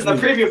this for next week. This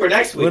is a preview for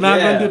next week. We're not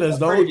gonna do this.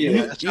 Don't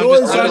you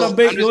always trying to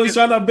bait? You always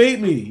trying to bait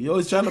me. You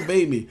always trying to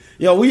bait me.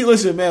 Yo,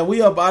 listen, man.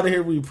 We up out of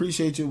here. We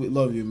appreciate you. We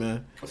love you,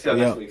 man. We'll see you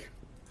next week.